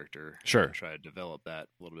Emily's character. Sure, and try to develop that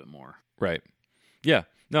a little bit more. Right. Yeah.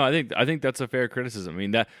 No, I think that's a fair criticism. I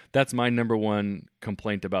mean, that's my number one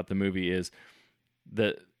complaint about the movie is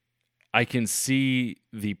that I can see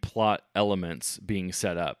the plot elements being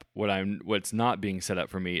set up. What's not being set up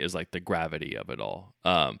for me is like the gravity of it all.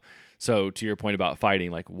 So to your point about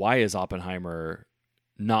fighting, like, why is Oppenheimer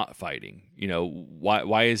not fighting?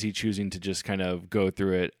 Why is he choosing to just kind of go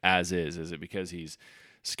through it as is? Is it because he's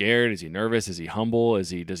scared? Is he nervous? Is he humble? Does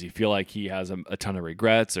he feel like he has a ton of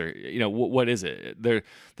regrets? Or what is it?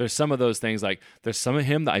 There's some of those things. Like, there's some of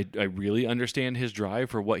him that I really understand his drive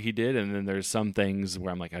for what he did, and then there's some things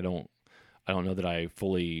where I'm like, I don't know that I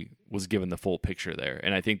fully was given the full picture there.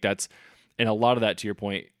 And I think and a lot of that, to your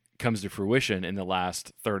point, comes to fruition in the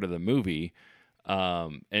last third of the movie,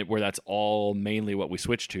 and where that's all mainly what we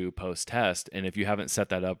switch to post-test. And if you haven't set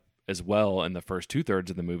that up as well in the first 2/3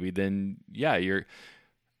 of the movie, then yeah,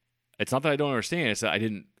 it's not that I don't understand, it's that I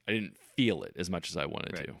didn't feel it as much as I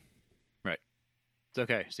wanted to. Right. It's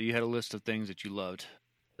okay. So you had a list of things that you loved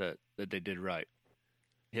that they did right.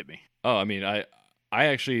 Hit me. Oh, I mean, I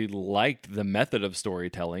actually liked the method of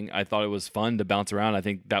storytelling. I thought it was fun to bounce around. I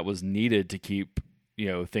think that was needed to keep,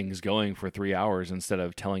 things going for 3 hours instead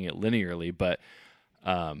of telling it linearly. But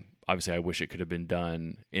obviously, I wish it could have been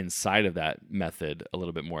done inside of that method a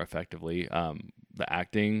little bit more effectively. The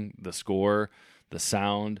acting, the score, the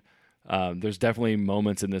sound. There's definitely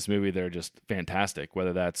moments in this movie that are just fantastic,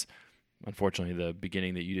 whether that's, unfortunately, the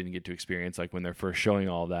beginning that you didn't get to experience, like when they're first showing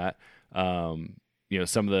all that.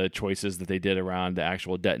 Some of the choices that they did around the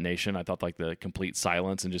actual detonation, I thought, like the complete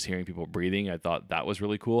silence and just hearing people breathing, I thought that was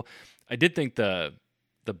really cool. I did think the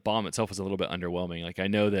bomb itself was a little bit underwhelming. Like, I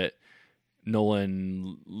know that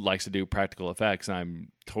Nolan likes to do practical effects, and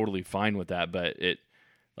I'm totally fine with that, but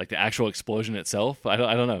like the actual explosion itself, I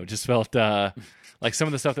don't know, it just felt like some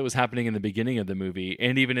of the stuff that was happening in the beginning of the movie,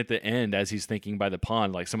 and even at the end as he's thinking by the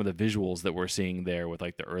pond, like some of the visuals that we're seeing there with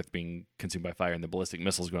like the earth being consumed by fire and the ballistic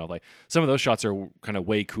missiles going off, like some of those shots are kind of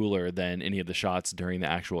way cooler than any of the shots during the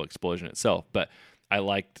actual explosion itself. But I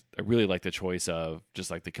really liked the choice of just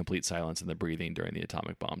like the complete silence and the breathing during the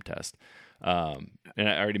atomic bomb test. And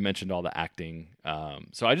I already mentioned all the acting.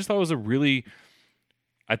 So I just thought it was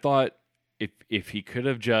I thought if he could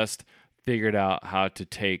have just figured out how to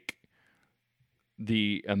take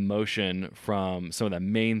the emotion from some of the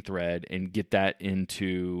main thread and get that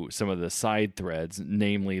into some of the side threads,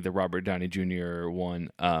 namely the Robert Downey Jr. one,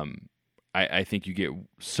 I think you get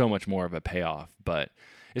so much more of a payoff. But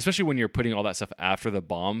especially when you're putting all that stuff after the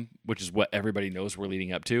bomb, which is what everybody knows we're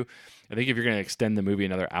leading up to, I think if you're going to extend the movie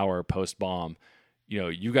another hour post-bomb,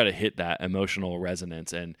 you got to hit that emotional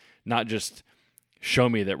resonance and not just show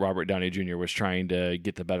me that Robert Downey Jr. was trying to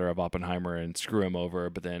get the better of Oppenheimer and screw him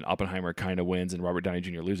over, but then Oppenheimer kind of wins and Robert Downey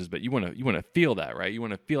Jr. loses. But you want to feel that, right? You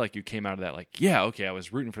want to feel like you came out of that like, yeah, okay, I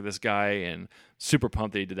was rooting for this guy and super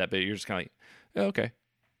pumped that he did that, but you're just kind of like, oh, okay.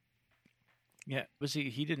 Yeah, but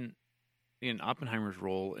see, he didn't. In Oppenheimer's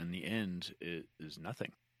role in the end is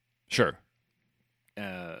nothing. Sure.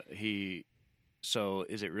 So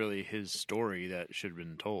is it really his story that should have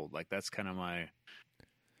been told? Like, that's kind of my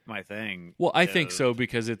thing. Well, I think so,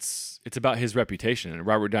 because it's about his reputation, and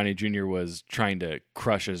Robert Downey Jr. was trying to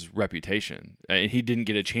crush his reputation, and he didn't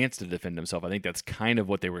get a chance to defend himself. I think that's kind of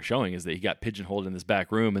what they were showing, is that he got pigeonholed in this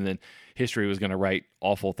back room, and then history was going to write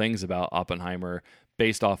awful things about Oppenheimer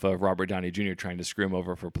based off of Robert Downey Jr. trying to screw him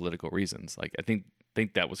over for political reasons. Like, I think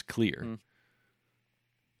that was clear.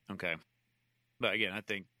 Okay, but again, I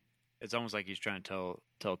think it's almost like he's trying to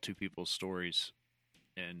tell two people's stories,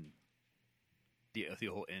 and the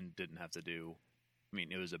whole end didn't have to do. I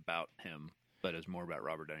mean, it was about him, but it was more about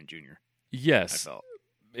Robert Downey Jr. Yes, I felt.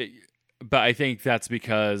 But I think that's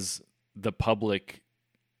because the public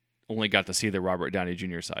only got to see the Robert Downey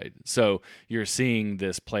Jr. side. So you're seeing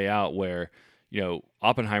this play out where,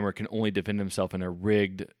 Oppenheimer can only defend himself in a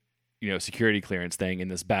rigged, security clearance thing in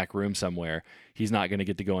this back room somewhere. He's not going to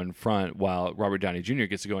get to go in front, while Robert Downey Jr.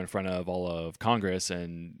 gets to go in front of all of Congress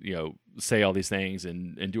and, say all these things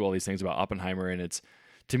and do all these things about Oppenheimer. And it's,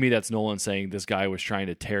 to me, that's Nolan saying this guy was trying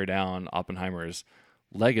to tear down Oppenheimer's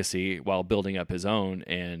legacy while building up his own.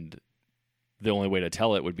 And the only way to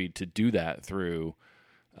tell it would be to do that through,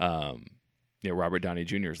 Robert Downey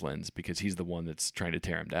Jr.'s lens, because he's the one that's trying to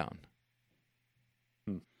tear him down.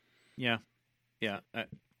 Yeah.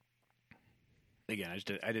 Again,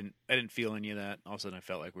 I didn't feel any of that. All of a sudden, I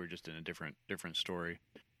felt like we were just in a different story.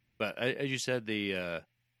 But as you said, the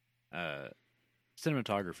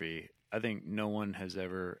cinematography, I think no one has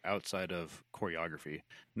ever, outside of choreography,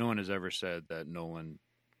 no one has ever said that Nolan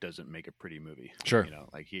doesn't make a pretty movie. Sure.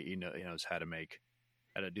 Like he knows how to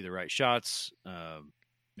do the right shots.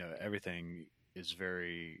 Everything is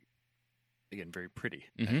very pretty.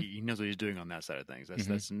 Mm-hmm. He knows what he's doing on that side of things.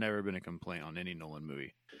 That's never been a complaint on any Nolan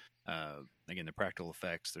movie. Again, the practical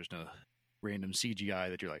effects, there's no random CGI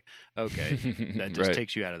that you're like, okay, that just Right.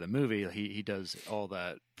 takes you out of the movie. He does all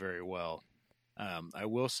that very well. I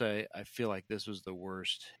will say, I feel like this was the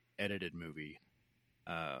worst edited movie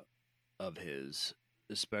of his,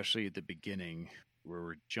 especially at the beginning, where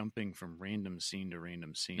we're jumping from random scene to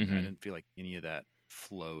random scene. Mm-hmm. I didn't feel like any of that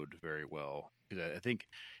flowed very well, because I think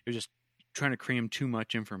it was just trying to cram too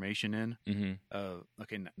much information in. Mm-hmm.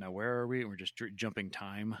 Okay, now where are we? And we're just jumping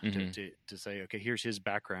time to say, okay, here's his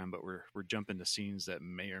background, but we're jumping to scenes that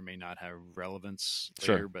may or may not have relevance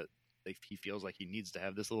later. Sure. But he feels like he needs to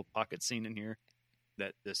have this little pocket scene in here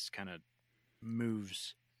that this kind of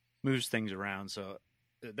moves things around. So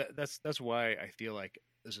that's why I feel like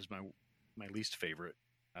this is my least favorite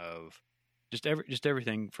of just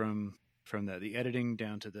everything from the editing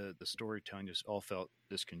down to the storytelling. Just all felt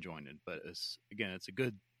disconjointed. But it's a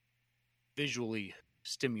good visually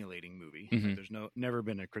stimulating movie. Mm-hmm. There's never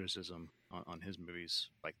been a criticism on his movies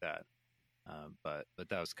like that. But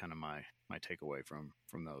that was kind of my takeaway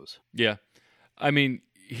from those. Yeah. I mean,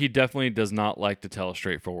 he definitely does not like to tell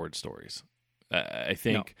straightforward stories. I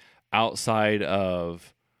think outside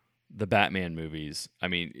of the Batman movies, I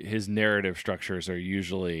mean, his narrative structures are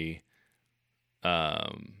usually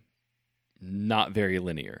not very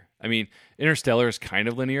linear. I mean, Interstellar is kind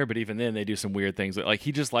of linear, but even then they do some weird things. Like,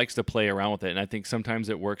 he just likes to play around with it, and I think sometimes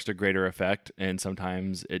it works to greater effect and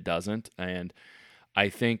sometimes it doesn't. And I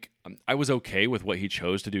think I was okay with what he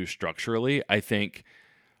chose to do structurally. I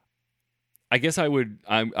guess I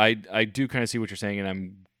do kind of see what you're saying, and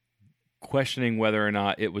I'm questioning whether or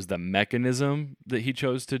not it was the mechanism that he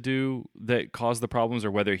chose to do that caused the problems,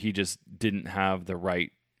 or whether he just didn't have the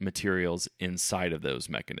right materials inside of those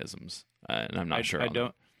mechanisms. And I'm not sure.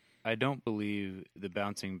 I don't believe the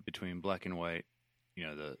bouncing between black and white,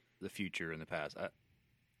 the future and the past.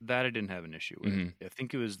 That I didn't have an issue with. Mm-hmm. I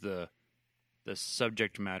think it was the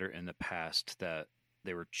subject matter in the past that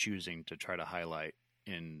they were choosing to try to highlight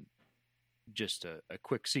in just a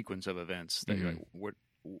quick sequence of events that you're like, what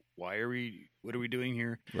are we doing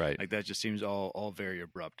here? Right. Like, that just seems all very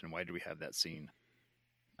abrupt. And why do we have that scene?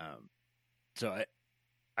 So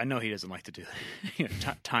I know he doesn't like to do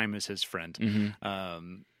that. Time is his friend.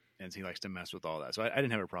 Mm-hmm. And he likes to mess with all that. So I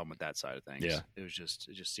didn't have a problem with that side of things. Yeah. It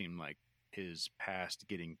just seemed like his past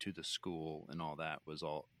getting to the school and all that was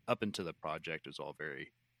all up into the project was all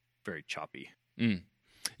very, very choppy.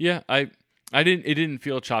 Yeah. It didn't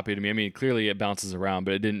feel choppy to me. I mean, clearly it bounces around,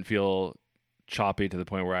 but it didn't feel choppy to the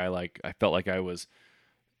point where I felt like I was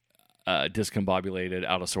discombobulated,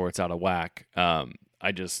 out of sorts, out of whack.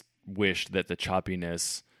 I just wished that the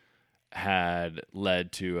choppiness had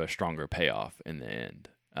led to a stronger payoff in the end.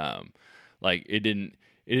 Like, it didn't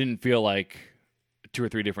feel like 2 or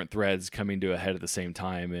 3 different threads coming to a head at the same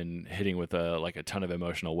time and hitting with a ton of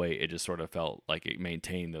emotional weight. It just sort of felt like it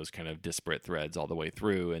maintained those kind of disparate threads all the way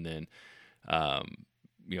through. And then,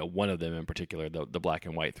 one of them in particular, the black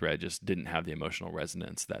and white thread, just didn't have the emotional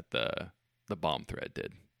resonance that the bomb thread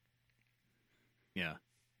did. Yeah.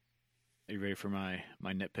 Are you ready for my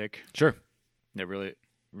nitpick? Sure. That really,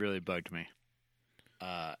 really bugged me.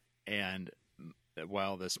 And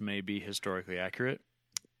while this may be historically accurate,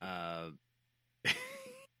 I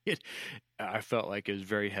felt like it was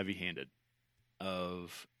very heavy-handed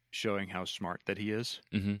of showing how smart that he is.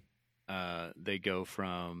 Mm-hmm. They go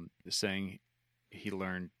from saying he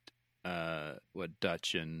learned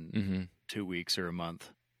Dutch in 2 weeks or a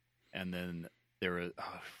month, and then there was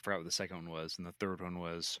I forgot what the second one was, and the third one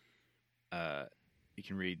was he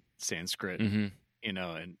can read Sanskrit. Mm-hmm.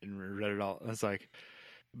 and read it all. It's like,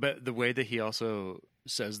 but the way that he also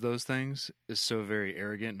says those things is so very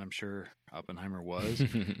arrogant, and I'm sure Oppenheimer was.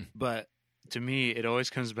 But to me, it always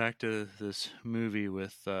comes back to this movie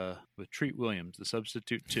with Treat Williams, The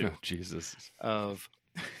Substitute 2. Oh, Jesus. Of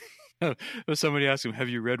somebody asks him, "Have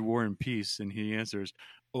you read War and Peace?" And he answers,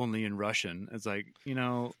 "Only in Russian." It's like,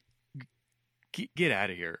 get out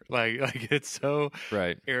of here. Like it's so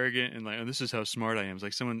right. arrogant and like, oh, this is how smart I am. It's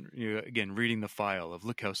like someone, again, reading the file of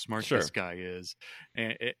look how smart Sure. this guy is.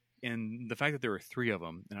 And the fact that there were three of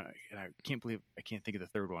them, and I can't believe I can't think of the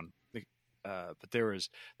third one. But there's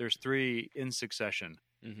three in succession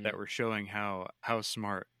that were showing how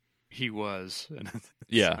smart he was. And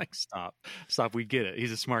it's like, stop. We get it.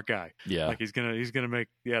 He's a smart guy. Yeah. Like he's gonna make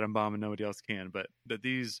the atom bomb and nobody else can. But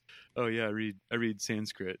these, oh yeah, I read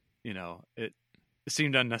Sanskrit. It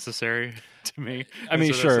seemed unnecessary to me. I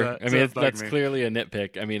mean, so sure. That's me. clearly a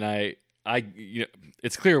nitpick. I mean,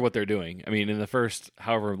 it's clear what they're doing. I mean, in the first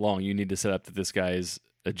however long, you need to set up that this guy's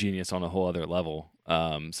a genius on a whole other level.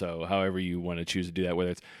 So however you want to choose to do that,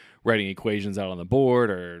 whether it's writing equations out on the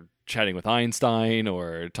board or chatting with Einstein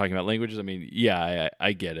or talking about languages. I mean, yeah,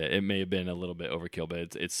 I get it. It may have been a little bit overkill,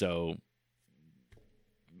 but it's so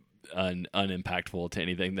unimpactful to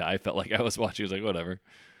anything that I felt like I was watching. I was like, whatever.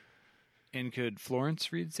 And could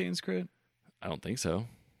Florence read Sanskrit? I don't think so.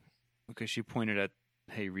 Okay, she pointed at,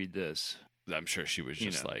 hey, read this. I'm sure she was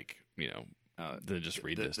just then just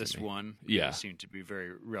read this. This to me. one, yeah, seemed to be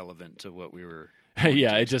very relevant to what we were.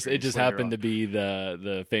 Yeah, it just happened to be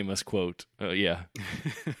the famous quote. Yeah.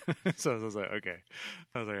 So I was like, okay.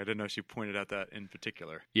 I didn't know she pointed out that in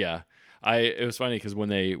particular. Yeah, it was funny because when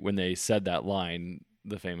they said that line,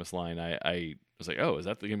 the famous line, I was like, oh, is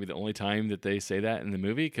that going to be the only time that they say that in the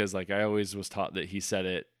movie? Because like I always was taught that he said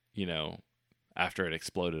it, after it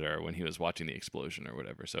exploded or when he was watching the explosion or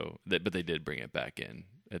whatever. So, but they did bring it back in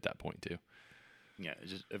at that point too. Yeah,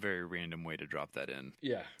 it's just a very random way to drop that in.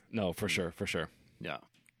 Yeah, no, for sure. Yeah.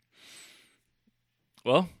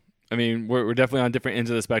 Well, I mean, we're definitely on different ends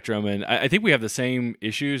of the spectrum, and I think we have the same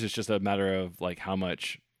issues. It's just a matter of like how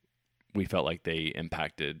much we felt like they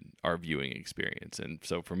impacted our viewing experience. And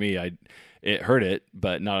so for me, it hurt it,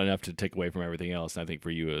 but not enough to take away from everything else. And I think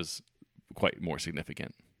for you, it was quite more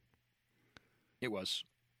significant. It was.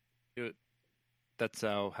 That's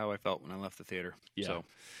how I felt when I left the theater. Yeah. So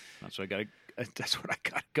that's what I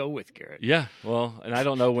gotta go with, Garrett. Yeah. Well, and I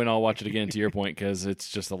don't know when I'll watch it again. To your point, because it's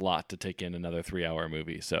just a lot to take in another 3-hour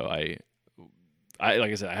movie. So I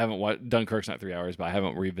like I said, I haven't watched Dunkirk's not 3 hours, but I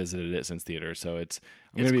haven't revisited it since theater. So it's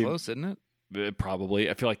close, isn't it? Probably.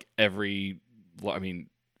 I feel like I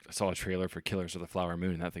saw a trailer for Killers of the Flower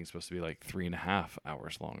Moon, and that thing's supposed to be like 3.5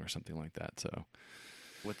 hours long or something like that. So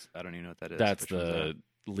I don't even know what that is. That's the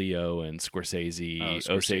Leo and Scorsese,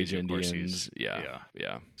 Osage Indians. Yeah.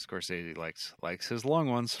 Scorsese likes his long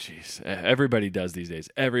ones. Jeez, everybody does these days.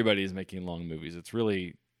 Everybody is making long movies. It's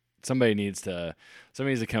really somebody needs to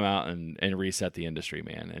come out and reset the industry,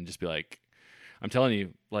 man, and just be like, I'm telling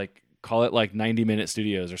you, like call it like 90-minute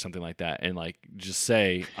studios or something like that, and like just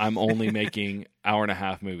say I'm only making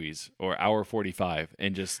 1.5-hour movies or 1:45,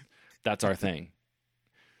 and just that's our thing.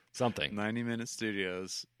 Something 90-minute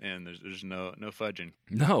studios, and there's no fudging.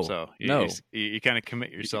 No, so you kind of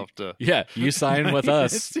commit yourself to. Yeah, you sign with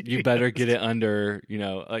us. You better get it under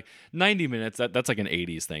like 90 minutes. That's like an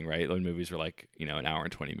 80s thing, right? When movies were like an hour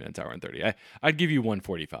and 20 minutes, hour and 30. I'd give you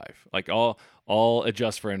 1:45. Like I'll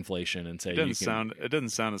adjust for inflation and say it doesn't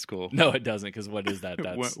sound as cool. No, it doesn't, because what is that?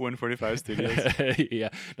 That's 1:45 studios. Yeah,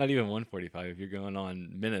 not even 1:45. If you're going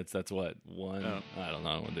on minutes, that's what one. Oh. I don't know.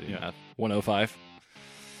 I want to do math. 1:05.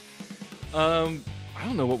 I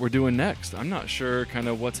don't know what we're doing next. I'm not sure kind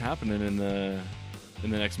of what's happening in the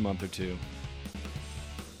next month or two.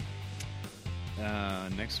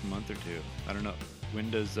 Next month or two. I don't know.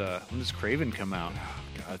 When does Craven come out? Oh,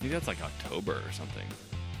 God, I think that's like October or something.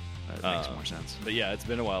 That makes more sense. But yeah, it's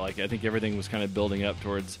been a while. Like I think everything was kind of building up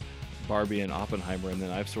towards Barbie and Oppenheimer, and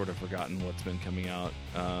then I've sort of forgotten what's been coming out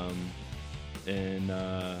in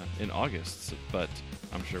August. But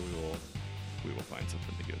I'm sure we will find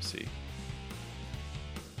something to go see.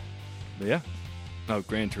 But yeah. Oh,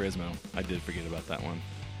 Gran Turismo. I did forget about that one.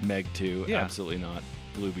 Meg 2. Yeah. Absolutely not.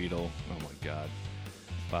 Blue Beetle. Oh my God.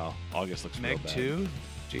 Wow. August looks real bad. Meg 2?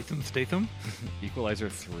 Jason Statham? Equalizer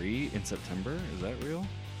 3 in September? Is that real?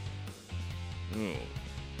 Oh.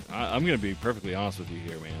 I'm going to be perfectly honest with you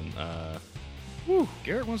here, man.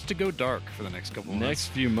 Garrett wants to go dark for the next couple months. Next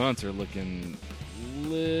few months are looking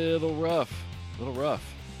little rough. But we'll find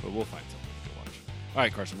something to watch. All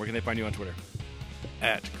right, Carson, where can they find you on Twitter?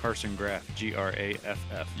 At Carson Graff,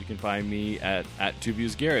 Graff. You can find me at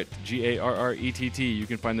TwoViewsGarrett, Garrett. You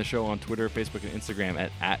can find the show on Twitter, Facebook, and Instagram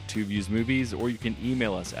at TwoViewsMovies, or you can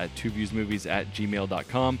email us at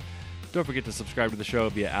twoviewsmovies@gmail.com. Don't forget to subscribe to the show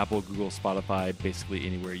via Apple, Google, Spotify, basically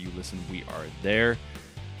anywhere you listen, we are there.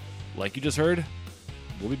 Like you just heard,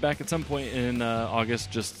 we'll be back at some point in August.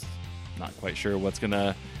 Just not quite sure what's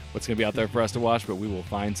gonna be out there for us to watch, but we will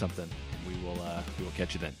find something, and we will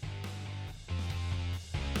catch you then.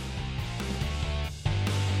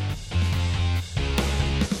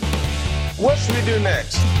 What should we do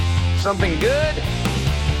next? Something good?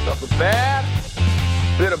 Something bad?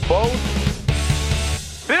 Bit of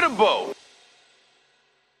both? Bit of both.